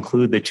school, which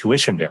include the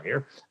tuition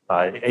barrier.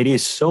 It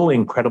is so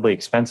incredibly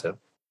expensive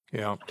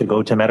to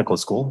go to medical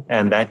school,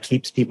 and that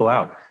keeps people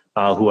out.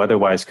 who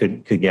otherwise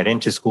could get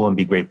into school and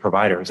be great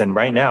providers. And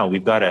right now,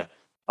 we've got a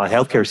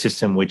healthcare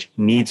system which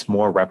needs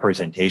more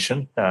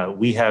representation.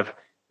 We have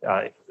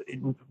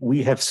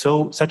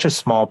such a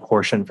small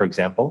portion, for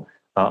example,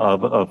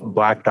 of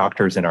Black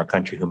doctors in our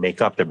country who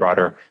make up the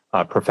broader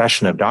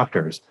profession of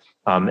doctors,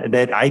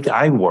 that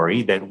I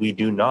worry that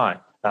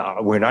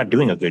we're not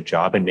doing a good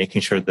job in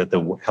making sure that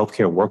the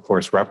healthcare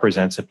workforce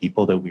represents the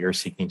people that we are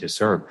seeking to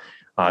serve.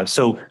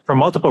 So for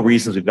multiple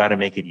reasons, we've got to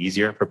make it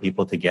easier for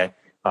people to get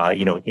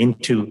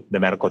into the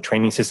medical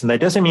training system. That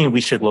doesn't mean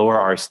we should lower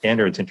our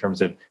standards in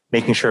terms of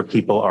making sure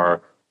people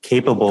are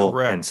capable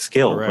and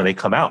skilled when they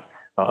come out.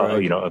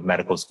 Of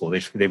medical school.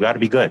 They've got to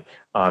be good.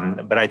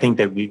 But I think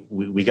that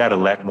we got to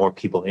let more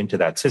people into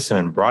that system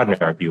and broaden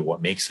our view of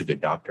what makes a good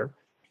doctor.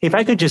 If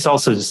I could just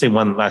also say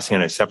one last thing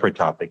on a separate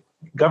topic.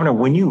 Governor,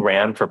 when you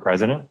ran for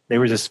president, there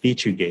was a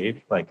speech you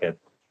gave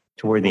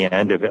toward the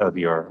end of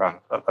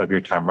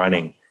your time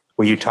running,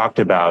 where you talked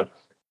about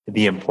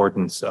the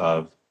importance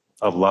of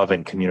love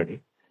and community.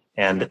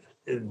 And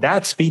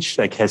that speech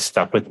has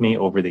stuck with me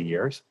over the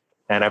years.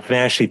 And I've been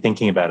actually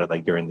thinking about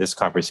it during this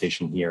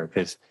conversation here,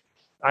 because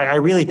I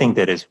really think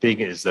that as big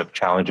as the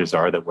challenges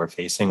are that we're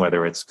facing,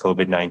 whether it's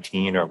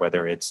COVID-19 or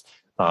whether it's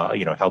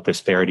health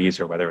disparities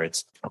or whether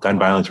it's gun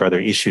violence or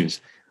other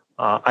issues,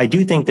 I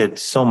do think that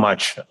so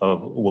much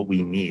of what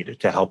we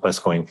need to help us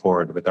going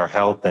forward with our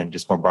health and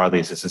just more broadly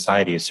as a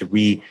society is to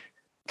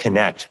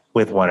reconnect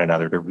with one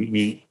another,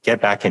 to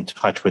get back in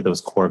touch with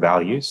those core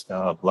values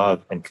of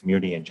love and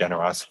community and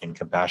generosity and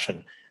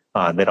compassion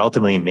that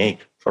ultimately make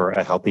for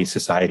a healthy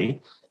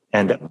society.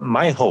 And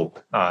my hope,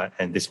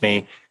 and this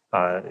may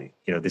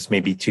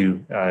be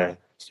too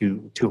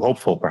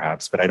hopeful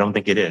perhaps, but I don't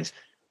think it is.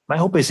 My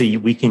hope is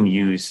that we can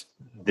use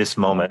this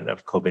moment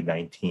of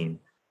COVID-19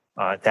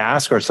 to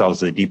ask ourselves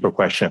the deeper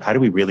question of how do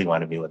we really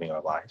want to be living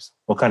our lives?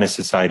 What kind of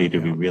society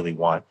do we really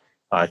want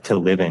to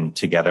live in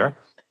together?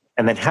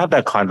 And then have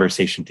that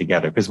conversation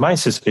together. Because my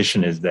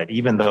suspicion is that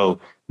even though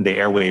the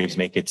airwaves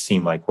make it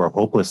seem like we're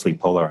hopelessly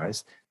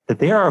polarized, that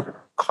there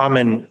are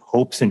common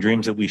hopes and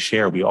dreams that we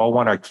share. We all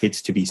want our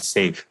kids to be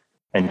safe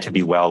and to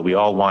be well. We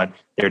all want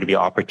there to be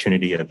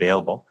opportunity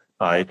available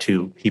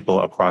to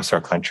people across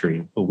our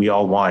country. We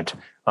all want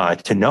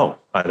to know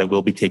that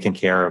we'll be taken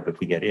care of if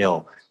we get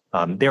ill.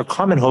 There are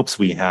common hopes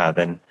we have.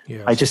 And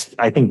yes.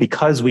 I think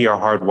because we are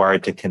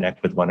hardwired to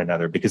connect with one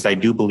another, because I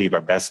do believe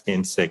our best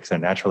instincts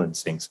and natural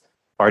instincts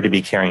are to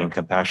be caring and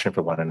compassionate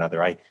for one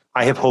another. I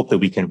have hope that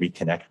we can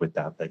reconnect with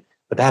that. But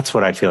that's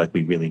what I feel like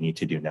we really need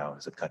to do now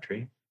as a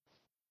country.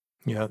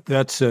 Yeah,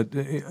 that's it.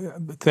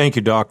 Thank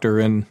you, Doctor.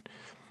 And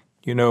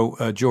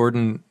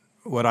Jordan,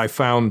 what I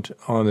found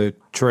on the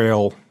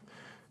trail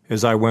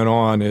as I went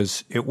on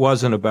is it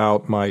wasn't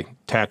about my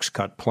tax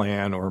cut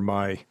plan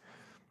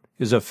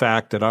is a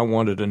fact that I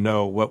wanted to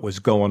know what was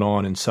going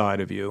on inside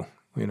of you.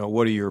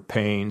 What are your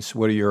pains?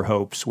 What are your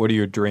hopes? What are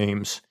your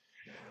dreams?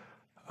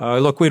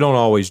 Look, we don't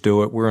always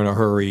do it. We're in a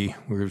hurry.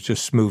 We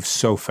just move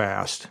so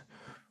fast.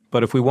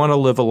 But if we want to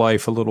live a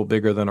life a little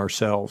bigger than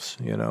ourselves,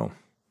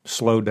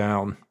 slow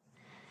down,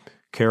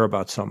 care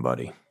about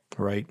somebody,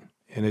 right?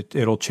 And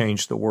it'll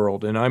change the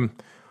world. And I'm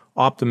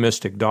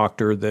optimistic,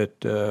 Doctor,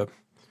 that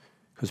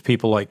because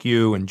people like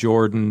you and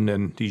Jordan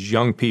and these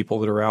young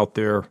people that are out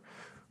there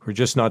who are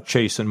just not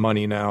chasing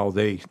money now,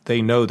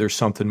 they know there's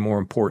something more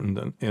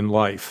important in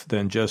life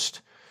than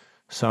just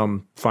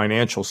some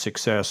financial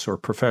success or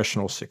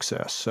professional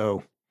success.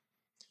 So,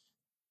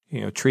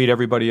 treat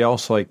everybody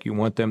else like you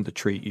want them to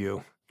treat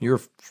you. You're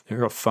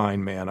a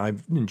fine man.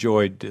 I've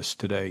enjoyed this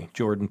today.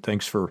 Jordan,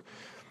 thanks for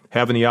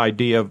having the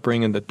idea of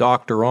bringing the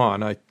doctor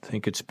on. I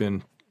think it's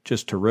been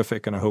just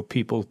terrific, and I hope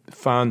people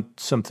found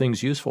some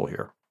things useful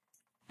here.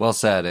 Well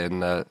said.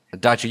 And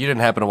Doctor, you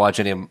didn't happen to watch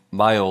any of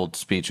my old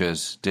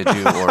speeches, did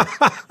you?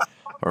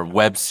 Or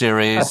web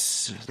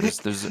series?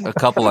 There's a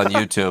couple on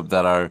YouTube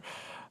that are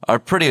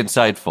pretty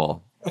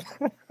insightful.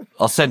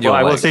 I'll send you a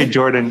link. I will say,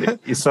 Jordan,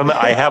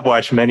 I have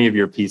watched many of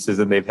your pieces,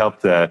 and they've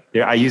helped.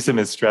 I use them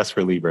as stress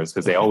relievers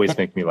because they always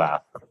make me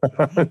laugh.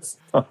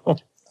 So.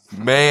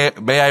 May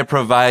I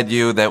provide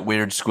you that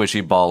weird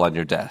squishy ball on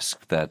your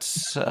desk?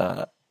 That's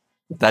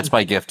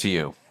my gift to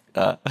you.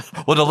 Well,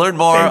 to learn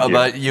more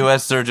about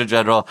U.S. Surgeon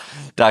General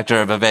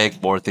Dr.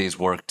 Vivek Murthy's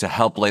work to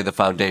help lay the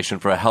foundation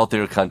for a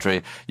healthier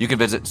country, you can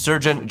visit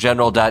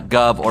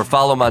surgeongeneral.gov or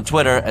follow him on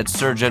Twitter at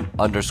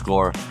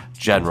surgeon_general.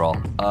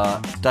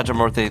 Dr.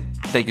 Murthy,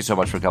 thank you so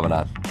much for coming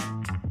on.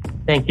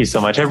 Thank you so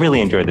much. I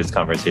really enjoyed this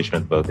conversation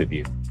with both of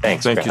you.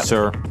 Thanks. Thank you,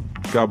 sir.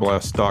 God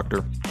bless,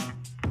 Doctor.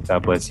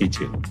 God bless you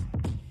too.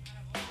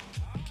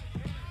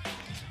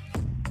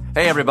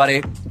 Hey,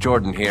 everybody.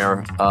 Jordan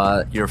here,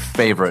 your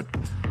favorite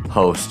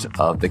host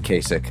of the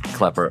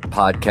Kasich-Klepper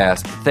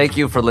podcast. Thank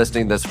you for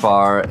listening this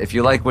far. If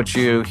you like what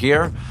you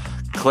hear,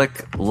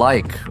 click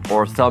like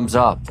or thumbs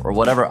up or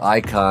whatever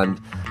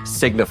icon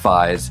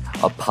signifies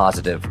a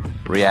positive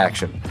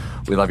reaction.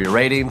 We love your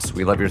ratings.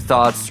 We love your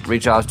thoughts.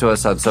 Reach out to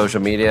us on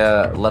social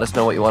media. Let us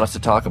know what you want us to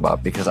talk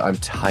about, because I'm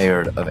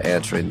tired of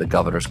answering the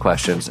governor's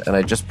questions and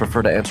I just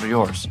prefer to answer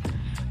yours.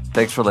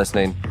 Thanks for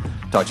listening.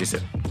 Talk to you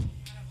soon.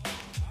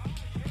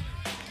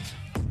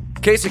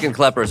 Kasich and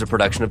Klepper is a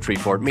production of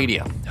Treefort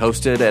Media,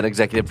 hosted and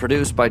executive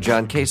produced by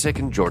John Kasich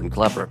and Jordan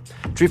Klepper.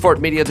 Treefort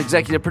Media's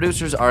executive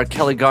producers are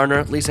Kelly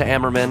Garner, Lisa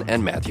Ammerman,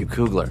 and Matthew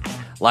Kugler.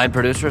 Line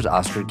producers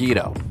Oscar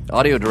Guido.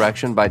 Audio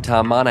direction by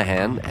Tom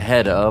Monahan,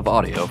 head of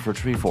audio for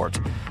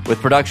Treefort,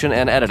 with production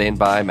and editing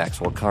by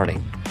Maxwell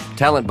Carney.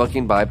 Talent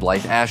booking by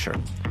Blythe Asher,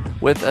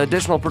 with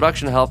additional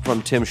production help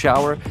from Tim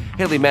Schauer,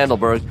 Haley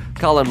Mandelberg,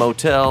 Colin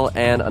Motel,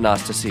 and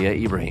Anastasia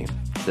Ibrahim.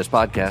 This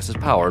podcast is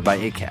powered by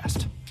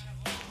Acast.